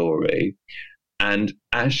morning glory. And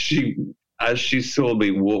as she saw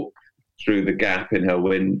me walk through the gap in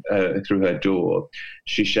her through her door,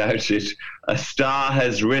 she shouted, "A star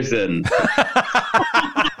has risen."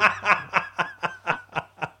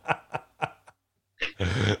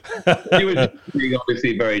 She was being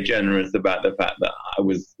obviously very generous about the fact that I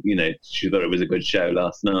was, she thought it was a good show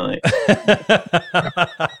last night.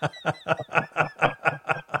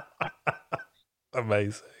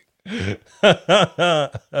 Amazing.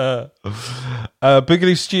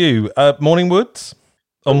 Boogaloo Stew, morning woods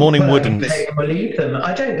or morning woodens? Take or leave them.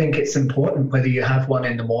 I don't think it's important whether you have one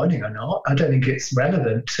in the morning or not. I don't think it's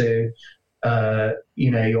relevant to,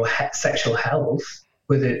 your sexual health.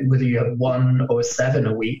 Whether you have 1 or 7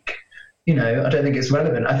 a week, I don't think it's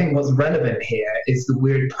relevant. I think what's relevant here is the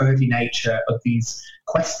weird pervy nature of these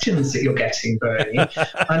questions that you're getting, Bernie,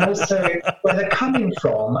 and also where they're coming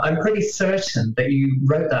from. I'm pretty certain that you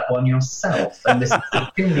wrote that one yourself, and this is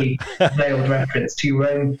a thinly veiled reference to your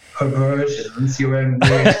own perversions, your own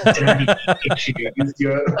weird dirty issues.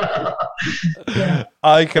 Yeah.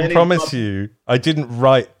 I can promise you, I didn't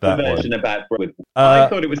write that one. About I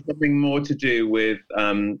thought it was something more to do with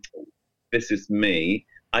this is me.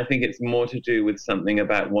 I think it's more to do with something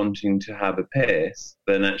about wanting to have a piss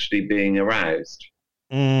than actually being aroused.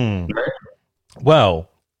 Well,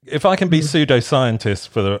 if I can be pseudoscientist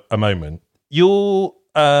for a moment, your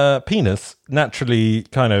penis naturally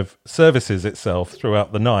kind of services itself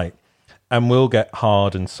throughout the night and will get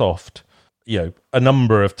hard and soft, a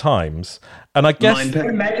number of times. And I guess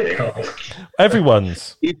medical.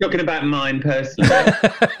 Everyone's. You're talking about mine personally.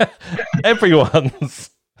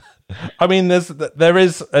 Everyone's. I mean, there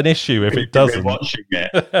is an issue if it doesn't. Watching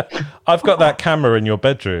it. I've got that camera in your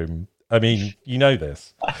bedroom. I mean, you know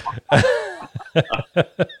this.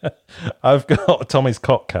 I've got Tommy's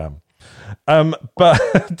cock cam.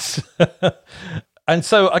 But and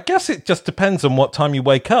so I guess it just depends on what time you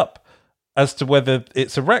wake up as to whether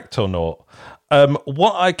it's erect or not.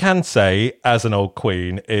 What I can say as an old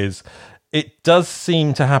queen is it does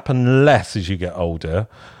seem to happen less as you get older,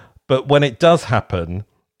 but when it does happen,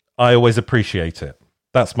 I always appreciate it.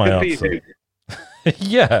 That's my answer.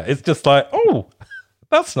 Yeah, it's just like, oh,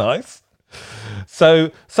 that's nice.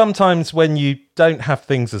 So sometimes when you don't have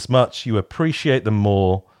things as much, you appreciate them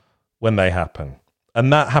more when they happen.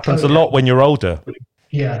 And that happens a lot when you're older.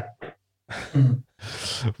 Yeah. Mm.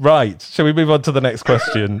 Right. Shall we move on to the next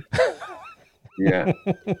question? Yeah.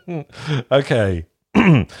 Okay.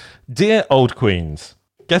 Dear Old Queens,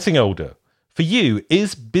 getting older. For you,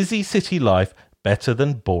 is busy city life better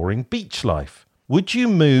than boring beach life? Would you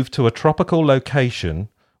move to a tropical location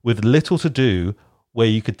with little to do where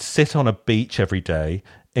you could sit on a beach every day,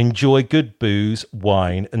 enjoy good booze,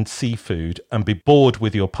 wine and seafood and be bored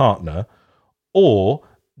with your partner? Or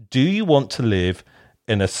do you want to live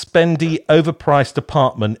in a spendy, overpriced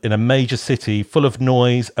apartment in a major city full of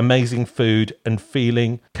noise, amazing food and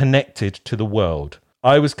feeling connected to the world?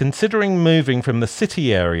 I was considering moving from the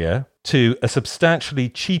city area to a substantially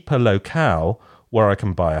cheaper locale where I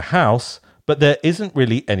can buy a house, but there isn't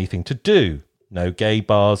really anything to do. No gay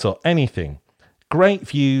bars or anything. Great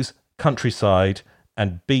views, countryside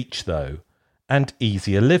and beach though, and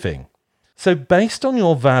easier living. So based on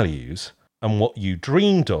your values and what you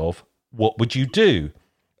dreamed of, what would you do?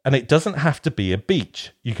 And it doesn't have to be a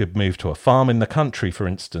beach. You could move to a farm in the country, for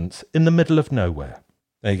instance, in the middle of nowhere.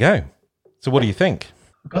 There you go. So what do you think?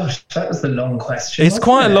 Gosh, that was the long question. It's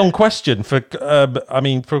quite a long question for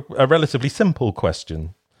a relatively simple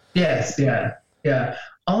question. Yes, yeah.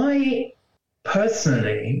 I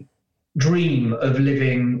personally dream of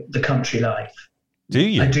living the country life. Do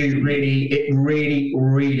you? I do really. It really,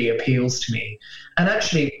 really appeals to me. And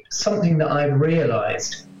actually, something that I've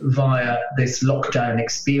realised via this lockdown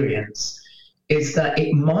experience is that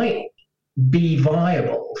it might be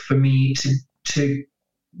viable for me to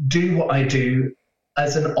do what I do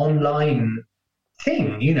as an online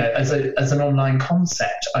thing, as an online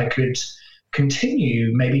concept. I could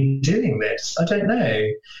continue maybe doing this. I don't know.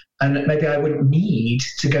 And maybe I wouldn't need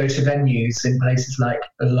to go to venues in places like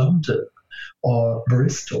London or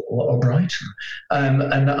Bristol or Brighton,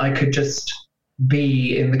 and that I could just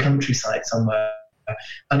be in the countryside somewhere.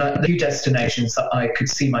 And the few destinations that I could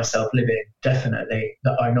see myself living, definitely,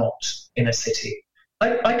 that are not in a city.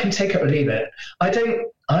 I can take it or leave it. I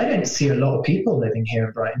don't see a lot of people living here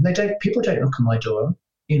in Brighton. People don't knock on my door.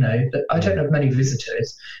 I don't have many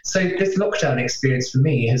visitors. So this lockdown experience for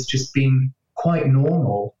me has just been quite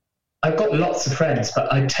normal. I've got lots of friends,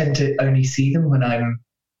 but I tend to only see them when I'm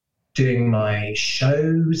doing my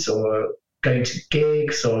shows or going to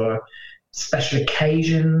gigs or special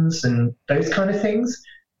occasions and those kind of things.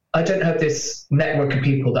 I don't have this network of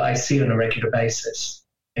people that I see on a regular basis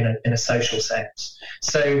in a social sense.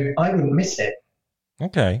 So I wouldn't miss it.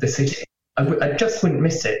 Okay. The city. I just wouldn't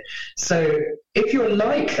miss it. So if you're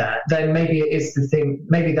like that, then maybe it is the thing.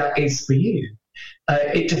 Maybe that is for you.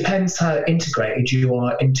 It depends how integrated you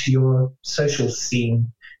are into your social scene.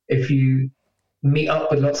 If you meet up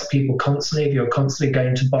with lots of people constantly, if you're constantly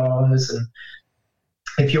going to bars, and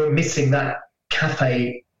if you're missing that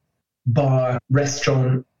cafe, bar,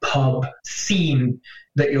 restaurant, pub scene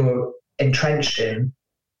that you're entrenched in,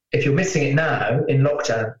 if you're missing it now in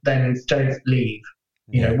lockdown, then don't leave.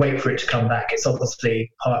 Wait for it to come back. It's obviously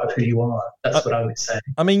part of who you are. That's what I would say.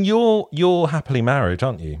 I mean, you're happily married,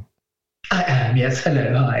 aren't you? I am, yes.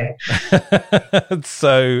 Hello, hi.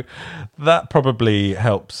 So that probably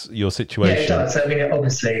helps your situation. Yeah, it does. I mean,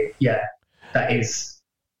 obviously, yeah, that is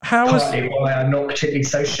partly why I'm not particularly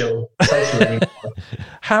social anymore.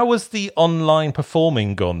 How was the online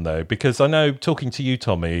performing gone, though? Because I know, talking to you,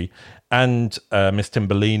 Tommy, and Miss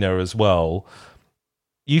Timberlina as well,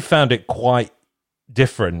 you found it quite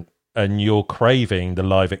different and you're craving the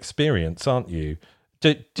live experience, aren't you?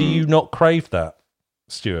 Do you not crave that,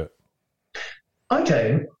 Stuart? I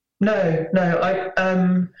don't. No.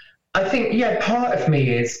 I think, part of me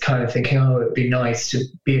is kind of thinking, it'd be nice to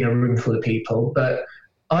be in a room full of people. But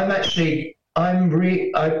I've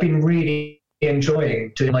been really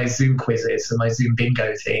enjoying doing my Zoom quizzes and my Zoom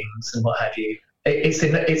bingo things and what have you.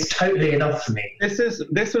 It's totally enough for me.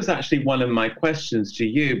 This was actually one of my questions to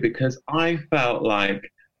you, because I felt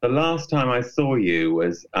like the last time I saw you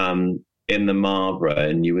was in the Marlborough,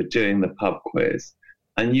 and you were doing the pub quiz.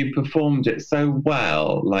 And you performed it so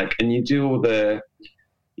well, and you do all the,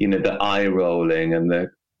 the eye rolling and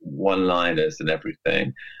the one-liners and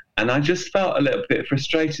everything. And I just felt a little bit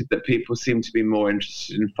frustrated that people seemed to be more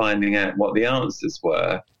interested in finding out what the answers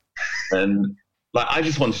were. And I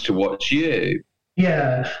just wanted to watch you.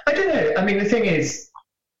 Yeah, I don't know. I mean, the thing is,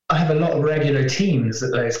 I have a lot of regular teams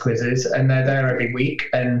at those quizzes, and they're there every week.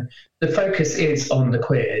 And the focus is on the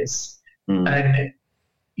quiz. And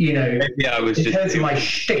in terms of my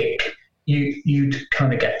shtick, you'd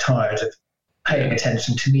kind of get tired of paying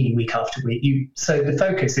attention to me week after week. So the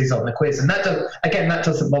focus is on the quiz, and that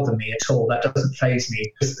doesn't bother me at all. That doesn't faze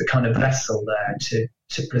me. Just the kind of vessel there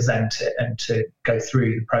to present it and to go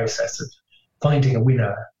through the process of finding a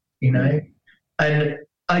winner, you know. And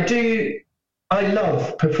I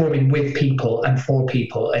love performing with people and for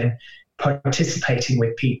people and participating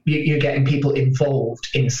with people. You're getting people involved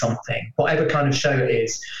in something, whatever kind of show it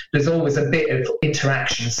is. There's always a bit of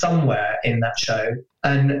interaction somewhere in that show,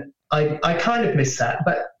 and I kind of miss that.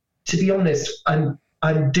 But to be honest,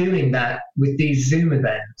 I'm doing that with these Zoom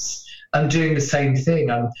events. I'm doing the same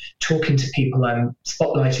thing. I'm talking to people. I'm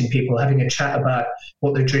spotlighting people, having a chat about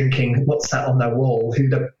what they're drinking, what's that on their wall,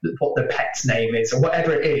 what their pet's name is, or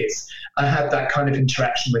whatever it is. I have that kind of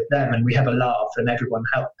interaction with them, and we have a laugh, and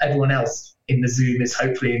everyone else in the Zoom is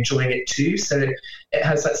hopefully enjoying it too. So it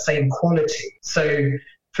has that same quality. So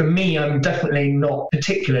for me, I'm definitely not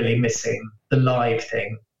particularly missing the live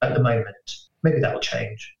thing at the moment. Maybe that will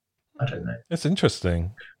change. I don't know. It's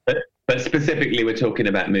interesting. But specifically, we're talking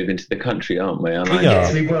about moving to the country, aren't we?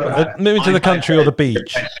 Yes, we were. Moving to the country or the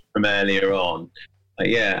beach. From earlier on.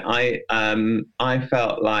 I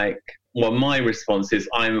felt like, well, my response is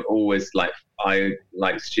I'm always like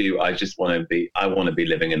Stu, I want to be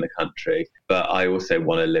living in the country, but I also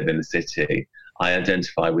want to live in the city. I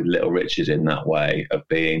identify with Little Richard in that way of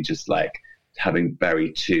being just like having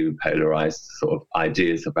very two polarized sort of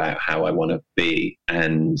ideas about how I want to be.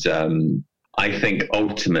 And I think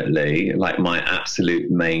ultimately, like, my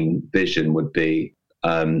absolute main vision would be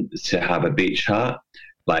to have a beach hut,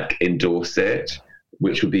 like in Dorset,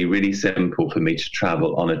 which would be really simple for me to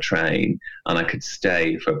travel on a train, and I could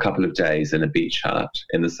stay for a couple of days in a beach hut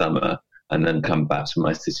in the summer and then come back to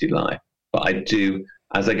my city life. But I do,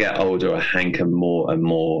 as I get older, I hanker more and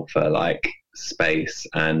more for like space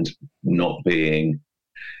and not being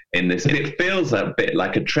in this. It feels a bit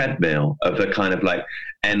like a treadmill of a kind of like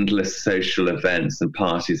endless social events and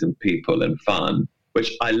parties and people and fun,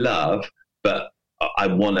 which I love, but I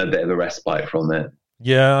want a bit of a respite from it.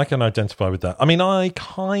 Yeah, I can identify with that. I mean, I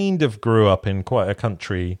kind of grew up in quite a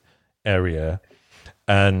country area,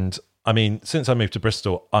 and I mean, since I moved to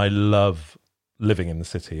Bristol, I love living in the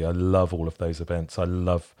city. I love all of those events. I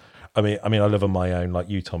live on my own, like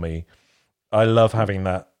you, Tommy. I love having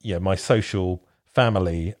that, my social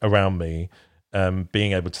family around me,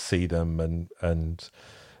 being able to see them and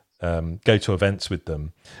go to events with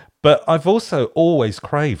them. But I've also always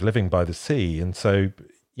craved living by the sea, and so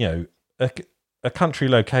a country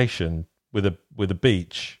location with a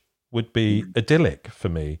beach would be idyllic for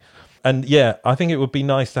me. And I think it would be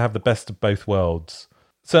nice to have the best of both worlds.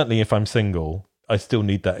 Certainly, if I'm single, I still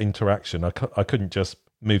need that interaction. I couldn't just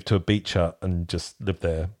move to a beach hut and just live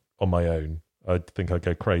there on my own. I think I'd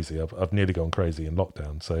go crazy. I've nearly gone crazy in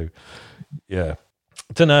lockdown. So, yeah,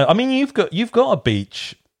 I don't know. I mean, you've got a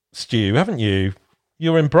beach, Stu, haven't you?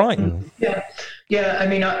 You're in Brighton. Yeah. I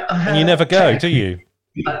mean, I have, and you never go, do you?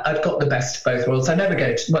 I've got the best of both worlds. I never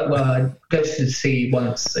go to. Well, I go to the sea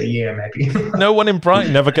once a year, maybe. No one in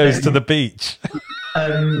Brighton ever goes to the beach.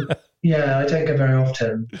 Yeah, I don't go very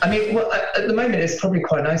often. I mean, at the moment it's probably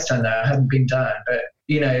quite nice down there. I haven't been down, but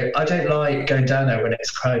I don't like going down there when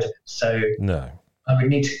it's crowded. So no, I would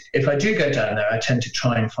need to. If I do go down there, I tend to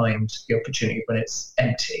try and find the opportunity when it's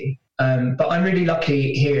empty. But I'm really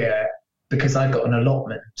lucky here because I've got an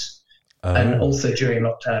allotment. And also during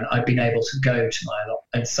lockdown, I've been able to go to my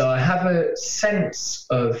allotment. So I have a sense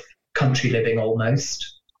of country living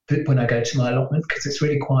almost when I go to my allotment because it's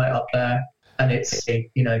really quiet up there. And it's,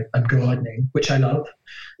 I'm gardening, which I love.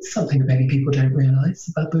 It's something that many people don't realise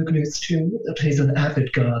about Boogaloo Stu, that he's an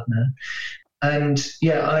avid gardener. And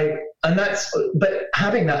but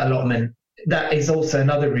having that allotment, that is also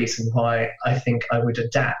another reason why I think I would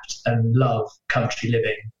adapt and love country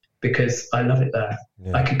living, because I love it there.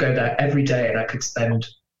 Yeah. I could go there every day and I could spend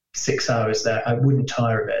 6 hours there. I wouldn't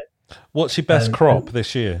tire of it. What's your best crop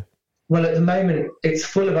this year? Well, at the moment, it's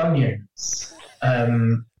full of onions.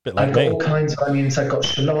 I've got all kinds of onions. I've got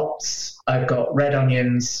shallots. I've got red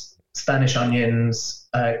onions, Spanish onions,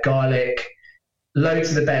 garlic. Loads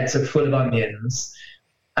of the beds are full of onions.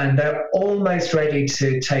 And they're almost ready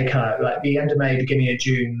to take out. Like the end of May, beginning of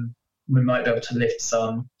June, we might be able to lift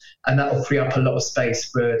some. And that will free up a lot of space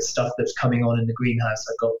for stuff that's coming on in the greenhouse.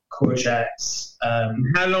 I've got courgettes.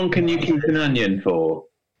 How long can you keep an onion for?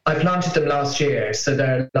 I planted them last year. So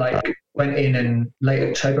they're went in late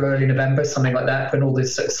October, early November, something like that. When all the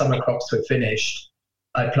summer crops were finished,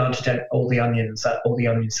 I planted all the onion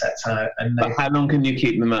sets out. But how long can you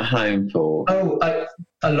keep them at home for?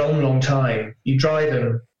 A long, long time. You dry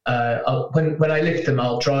them. When I lift them,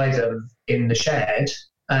 I'll dry them in the shed,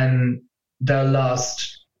 and they'll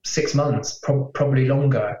last 6 months, probably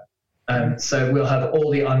longer. So we'll have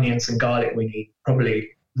all the onions and garlic we need probably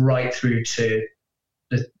right through to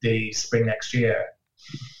the spring next year.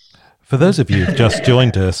 For those of you who've just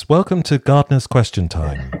joined us, welcome to Gardener's Question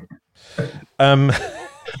Time.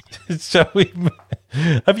 Shall we?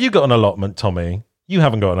 Have you got an allotment, Tommy? You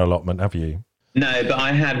haven't got an allotment, have you? No, but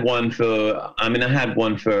I had one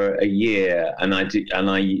for a year, and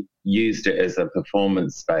I used it as a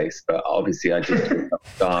performance space. But obviously, I just took up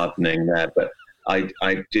gardening there. But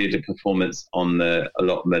I did a performance on the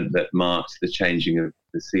allotment that marked the changing of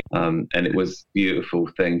the season, and it was a beautiful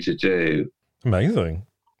thing to do. Amazing.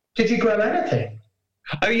 Did you grow anything?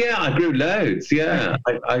 Oh yeah, I grew loads. Yeah,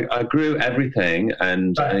 I grew everything,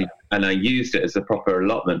 and I used it as a proper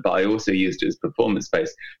allotment. But I also used it as performance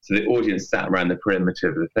space. So the audience sat around the perimeter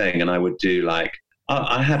of the thing, and I would do like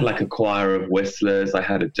I had like a choir of whistlers. I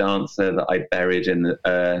had a dancer that I buried in the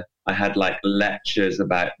earth. I had like lectures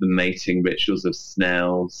about the mating rituals of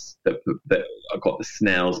snails. That I got the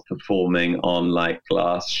snails performing on like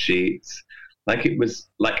glass sheets. Like it was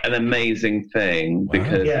like an amazing thing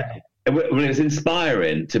because it was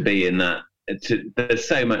inspiring to be in that. There's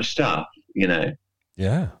so much stuff, you know.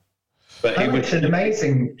 Yeah. But it was an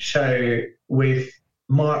amazing show with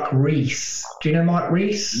Mark Rees. Do you know Mark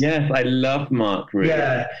Rees? Yes, I love Mark Rees.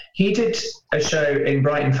 Yeah, he did a show in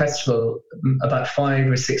Brighton Festival about 5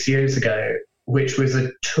 or 6 years ago, which was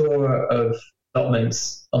a tour of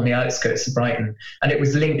allotments on the outskirts of Brighton, and it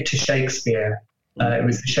was linked to Shakespeare. It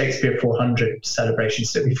was the Shakespeare 400 celebration,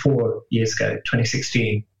 so 4 years ago,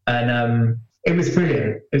 2016. And it was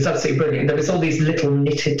brilliant. It was absolutely brilliant. There was all these little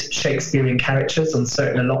knitted Shakespearean characters on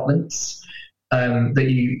certain allotments that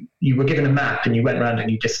you were given a map and you went around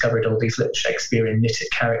and you discovered all these little Shakespearean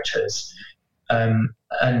knitted characters.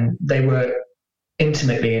 And they were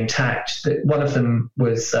intimately intact. One of them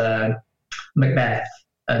was Macbeth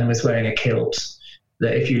and was wearing a kilt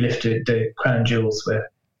that if you lifted, the crown jewels were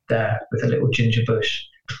there with a little ginger bush.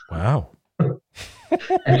 Wow. Anyway.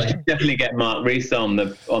 We should definitely get Mark Rees on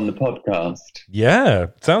the podcast. Yeah,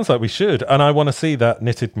 sounds like we should. And I want to see that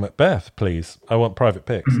knitted Macbeth, please. I want private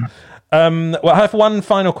pics. Well, I have one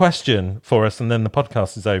final question for us, and then the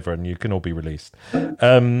podcast is over and you can all be released.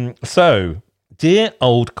 So, dear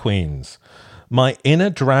old queens, my inner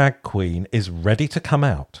drag queen is ready to come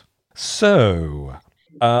out. So,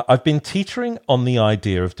 I've been teetering on the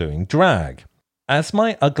idea of doing drag. As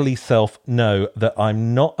my ugly self know that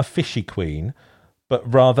I'm not a fishy queen,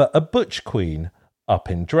 but rather a butch queen up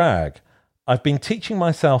in drag. I've been teaching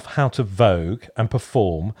myself how to vogue and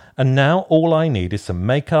perform, and now all I need is some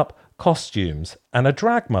makeup, costumes, and a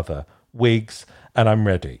drag mother, wigs, and I'm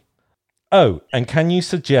ready. Oh, and can you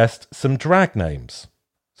suggest some drag names?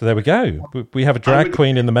 So there we go. We have a drag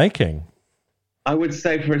queen in the making. I would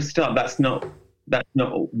say for a start, that's not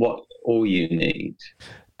what all you need.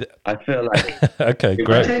 I feel like okay,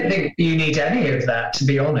 great. I don't think you need any of that, to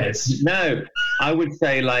be honest. No, I would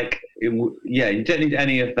say like you don't need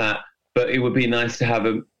any of that, but it would be nice to have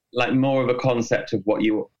more of a concept of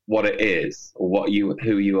what it is or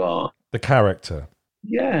who you are. The character.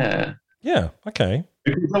 Yeah. Yeah. Okay.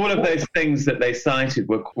 Because all of those things that they cited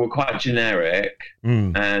were quite generic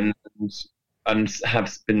and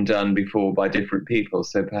have been done before by different people.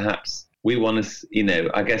 So perhaps we want to,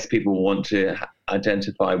 I guess people want to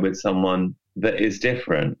identify with someone that is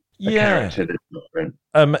different. A character that's different.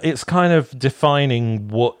 It's kind of defining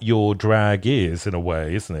what your drag is in a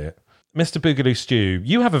way, isn't it? Mr. Boogaloo Stew,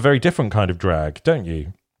 you have a very different kind of drag, don't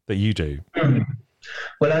you? That you do.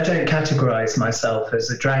 Well, I don't categorize myself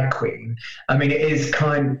as a drag queen. I mean, it is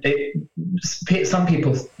some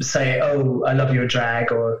people say, oh, I love your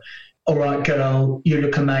drag, or all right, girl, you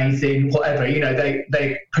look amazing, whatever.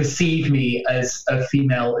 They perceive me as a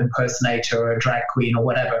female impersonator or a drag queen or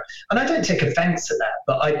whatever. And I don't take offense at that,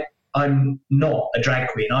 but I'm not a drag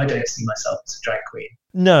queen. I don't see myself as a drag queen.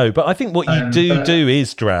 No, but I think what you do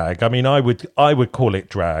is drag. I mean, I would call it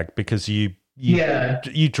drag because you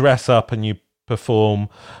dress up and you perform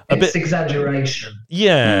it's exaggeration.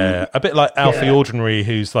 Yeah, a bit like Alfie Ordinary,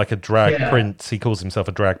 who's like a drag prince. He calls himself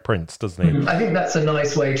a drag prince, doesn't he? I think that's a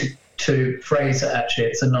nice way to phrase it, actually.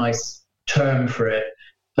 It's a nice term for it.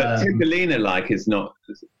 But Tipolina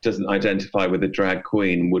doesn't identify with a drag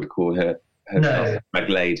queen, would call herself a drag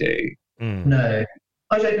lady. No,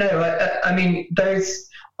 I don't know. I mean,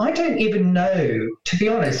 I don't even know, to be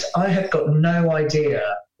honest. I have got no idea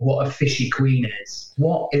what a fishy queen is.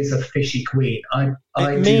 What is a fishy queen? I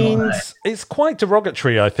do not know. It's quite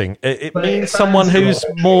derogatory, I think. It means someone who's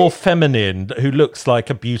more feminine, who looks like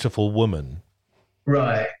a beautiful woman.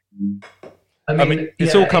 Right. I mean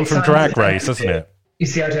it's all come from Drag Race, hasn't it? You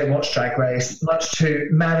see, I don't watch Drag Race, much to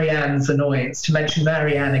Marianne's annoyance, to mention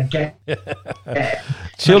Marianne again.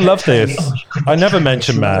 She'll love this. I never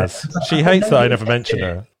mention Maz. She hates that I never mention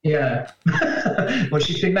her. Yeah. Well,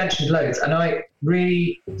 she's been mentioned loads. And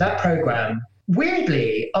that programme,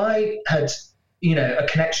 weirdly, I had, a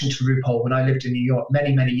connection to RuPaul when I lived in New York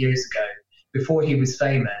many, many years ago, before he was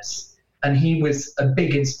famous. And he was a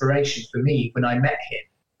big inspiration for me when I met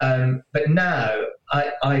him. But now,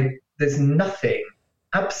 there's nothing,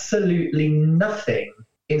 absolutely nothing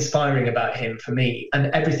inspiring about him for me. And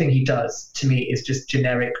everything he does to me is just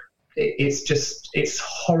generic. It's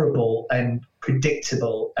horrible and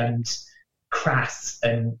predictable and crass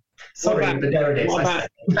and sorry, but there it is.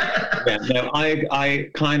 I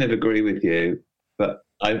kind of agree with you, but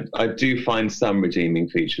I do find some redeeming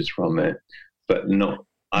features from it, but not.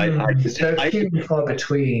 Few and far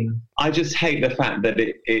between. I just hate the fact that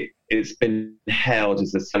it's been hailed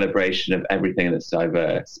as a celebration of everything that's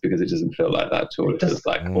diverse, because it doesn't feel like that at all. It's just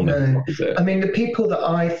like almost opposite. I mean, the people that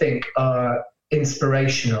I think are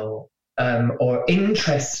inspirational or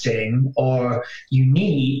interesting or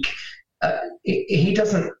unique, he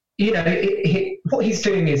doesn't. What he's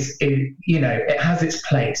doing is, it has its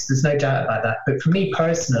place. There's no doubt about that. But for me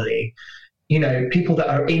personally, people that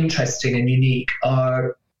are interesting and unique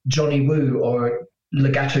are Johnny Wu or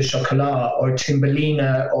Legato Chocolat or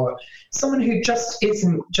Timberlina, or someone who just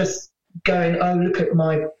isn't just going, oh, look at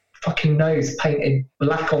my fucking nose painted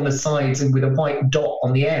black on the sides and with a white dot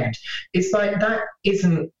on the end. It's like, that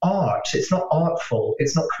isn't art. It's not artful.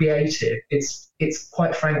 It's not creative. It's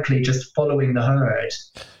quite frankly just following the herd.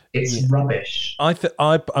 It's rubbish. I'm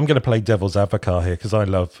going to play devil's advocate here because I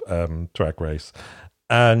love Drag Race.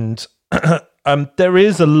 And there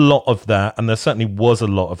is a lot of that, and there certainly was a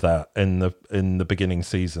lot of that in the beginning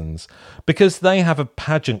seasons, because they have a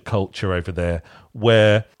pageant culture over there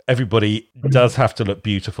where everybody does have to look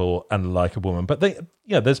beautiful and like a woman. But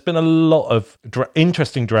there's been a lot of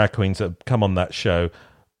interesting drag queens that have come on that show,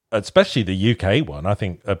 especially the UK one. I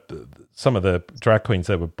think some of the drag queens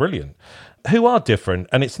there were brilliant, who are different,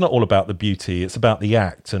 and it's not all about the beauty. It's about the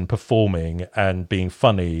act and performing and being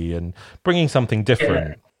funny and bringing something different.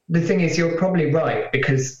 Yeah. The thing is, you're probably right,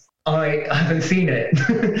 because I haven't seen it.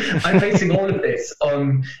 I'm basing all of this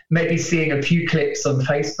on maybe seeing a few clips on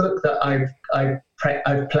Facebook that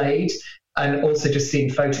I've played, and also just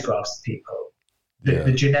seeing photographs of people,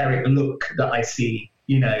 the generic look that I see,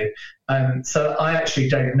 So I actually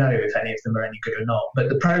don't know if any of them are any good or not. But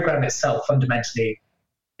the program itself, fundamentally,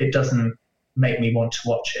 it doesn't make me want to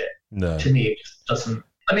watch it. No. To me, it just doesn't.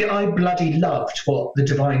 I mean, I bloody loved what the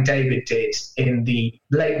Divine David did in the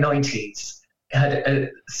late 90s. It had a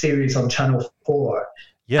series on Channel 4.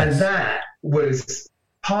 Yes. And that was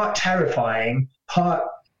part terrifying, part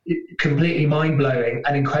completely mind-blowing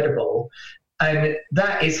and incredible. And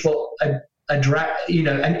that is what an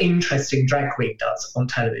interesting drag queen does on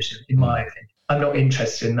television, in my opinion. I'm not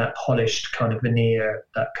interested in that polished kind of veneer,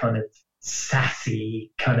 that kind of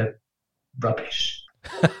sassy kind of rubbish.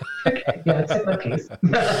 Okay, yeah, that's my piece.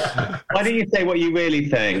 Why don't you say what you really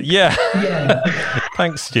think? Yeah.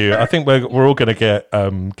 Thanks, Stu. I think we're all going to get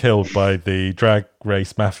killed by the Drag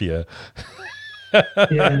Race Mafia.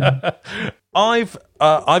 Yeah. I've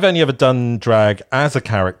only ever done drag as a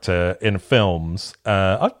character in films.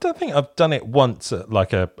 I don't think I've done it once at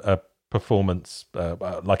like a performance,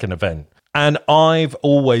 like an event. And I've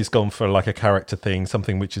always gone for like a character thing,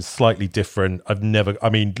 something which is slightly different.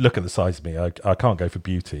 Look at the size of me. I can't go for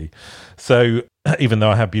beauty. So even though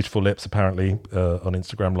I have beautiful lips, apparently, on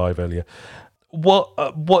Instagram Live earlier.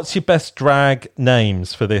 What's your best drag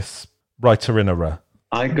names for this writer-in-a-ra?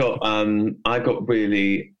 I got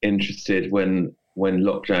really interested when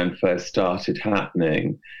lockdown first started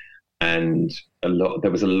happening, and there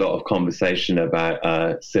was a lot of conversation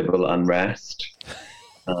about civil unrest.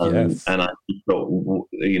 Yes. And I thought,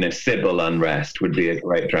 Sybil Unrest would be a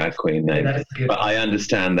great drag queen name. But I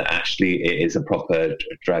understand that actually it is a proper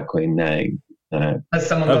drag queen name. Has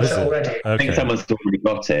someone got it already? Okay. I think someone's already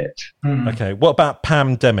got it. Okay. What about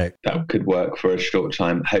Pamdemic? That could work for a short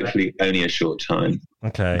time, hopefully only a short time.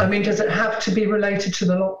 Okay. I mean, does it have to be related to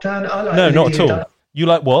the lockdown? I like no, Lydia not at all. You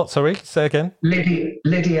like what? Sorry, say again.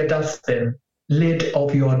 Lydia Dustbin. Lid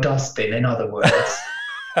of your dustbin, in other words.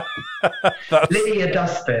 Lydia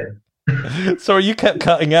Dustbin. Sorry, you kept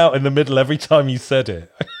cutting out in the middle every time you said it.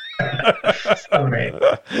 Sorry.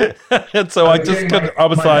 And so I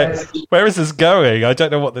was like, where is this going? I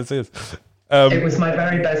don't know what this is. It was my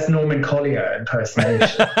very best Norman Collier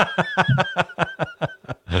impersonation.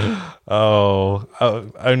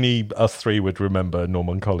 Only us three would remember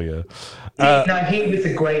Norman Collier. He was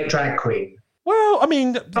a great drag queen. Well, I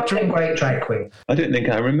mean, Not a great drag queen. I don't think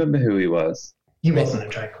I remember who he was. He wasn't a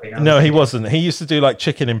drag queen. No, he wasn't. He used to do like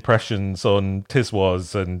chicken impressions on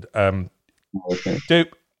Tiswas and do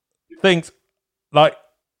things like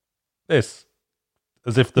this,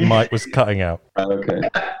 as if the mic was cutting out. Okay.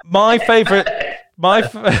 My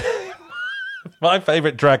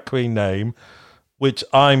favorite drag queen name, which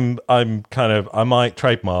I might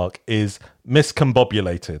trademark, is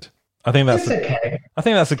Miscombobulated. I think that's okay. I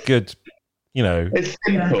think that's a good, It's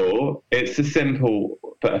simple. Yeah. It's a simple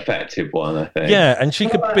but effective one, I think. Yeah, and she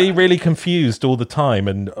could be really confused all the time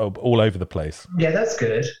and all over the place. Yeah, that's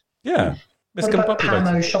good. Yeah. What about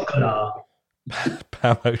Pamo Chocolat?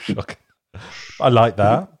 Pamo Chocolat. I like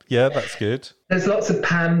that. Yeah, that's good. There's lots of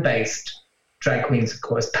Pam-based drag queens, of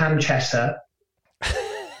course. Pam Chester.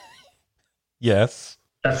 Yes.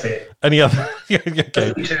 That's it. Any other?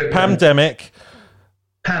 Okay. Pamdemic.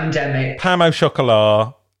 Pamo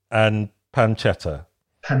Chocolat and Pancetta.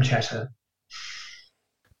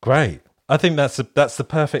 Great. I think that's the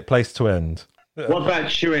perfect place to end. What about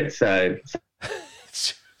chorizo?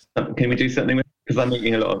 Can we do something with? Because I'm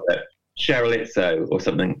eating a lot of it. Cheryl or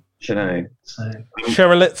something. Cheryl.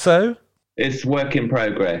 It's work in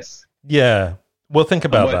progress. Yeah. We'll think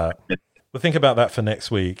about that. We'll think about that for next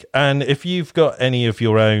week. And if you've got any of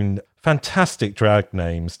your own fantastic drag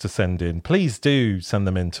names to send in, please do send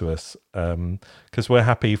them in to us, because we're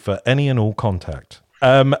happy for any and all contact.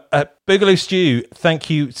 Boogaloo Stew, thank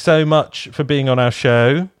you so much for being on our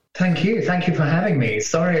show. Thank you for having me.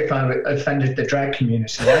 Sorry if I offended the drag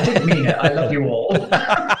community. I didn't mean it. I love you all.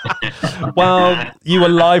 Well, you were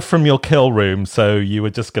live from your kill room, so you were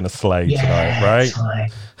just going to slay tonight, right?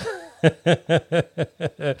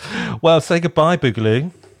 Well, say goodbye, Boogaloo.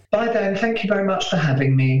 Bye then. Thank you very much for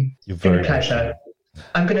having me. It's been a pleasure.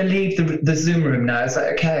 I'm going to leave the Zoom room now. Is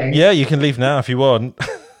that okay? Yeah, you can leave now if you want.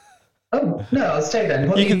 Oh, no, I'll stay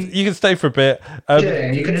then. You can stay for a bit.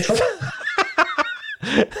 Doing? You going to talk?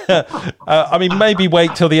 I mean, maybe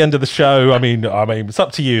wait till the end of the show. I mean, it's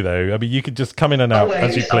up to you, though. I mean, you could just come in and out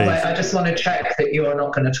as you please. I just want to check that you are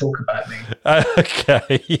not going to talk about me.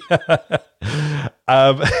 Okay.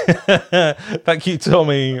 Thank you,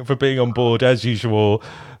 Tommy, for being on board as usual.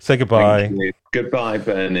 Say goodbye. Thank you. Goodbye,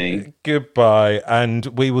 Bernie. Goodbye, and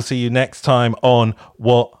we will see you next time on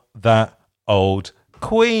What That Old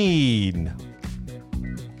Queen.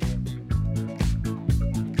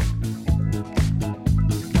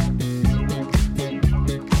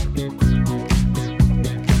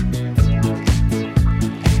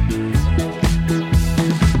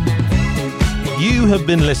 You have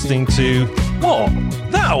been listening to What?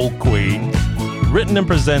 That Old Queen? Written and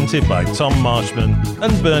presented by Tom Marshman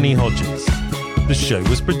and Bernie Hodges. The show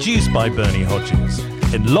was produced by Bernie Hodges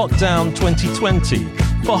in lockdown 2020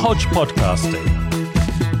 for Hodge Podcasting.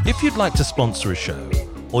 If you'd like to sponsor a show,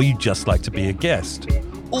 or you'd just like to be a guest,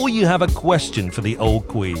 or you have a question for the Old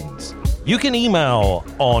Queens, you can email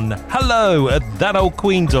on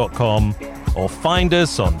hello@thatoldqueen.com or find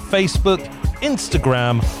us on Facebook,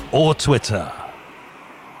 Instagram, or Twitter.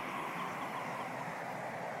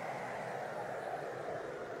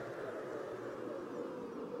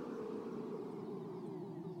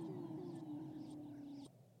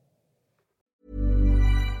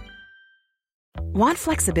 Want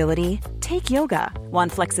flexibility? Take yoga.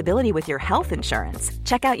 Want flexibility with your health insurance?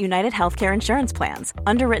 Check out United Healthcare Insurance Plans.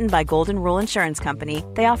 Underwritten by Golden Rule Insurance Company,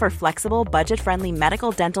 they offer flexible, budget-friendly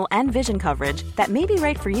medical, dental, and vision coverage that may be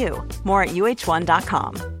right for you. More at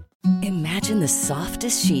uh1.com. Imagine the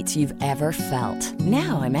softest sheets you've ever felt.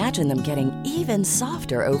 Now imagine them getting even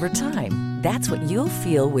softer over time. That's what you'll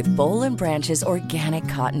feel with Boll & Branch's organic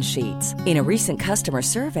cotton sheets. In a recent customer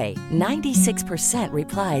survey, 96%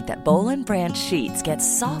 replied that Boll & Branch sheets get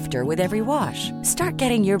softer with every wash. Start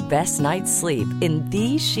getting your best night's sleep in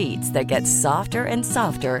these sheets that get softer and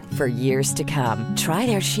softer for years to come. Try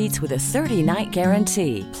their sheets with a 30-night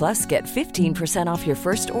guarantee. Plus, get 15% off your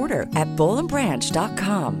first order at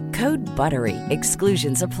bollandbranch.com. Code BUTTERY.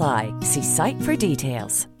 Exclusions apply. See site for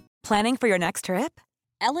details. Planning for your next trip?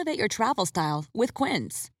 Elevate your travel style with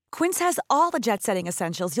Quince. Quince has all the jet-setting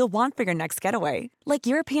essentials you'll want for your next getaway, like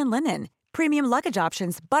European linen, premium luggage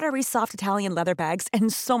options, buttery soft Italian leather bags,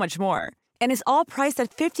 and so much more. And is all priced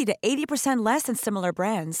at 50 to 80% less than similar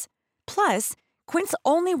brands. Plus, Quince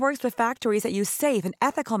only works with factories that use safe and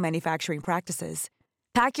ethical manufacturing practices.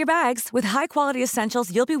 Pack your bags with high-quality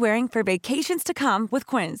essentials you'll be wearing for vacations to come with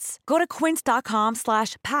Quince. Go to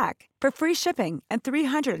quince.com/pack for free shipping and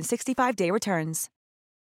 365-day returns.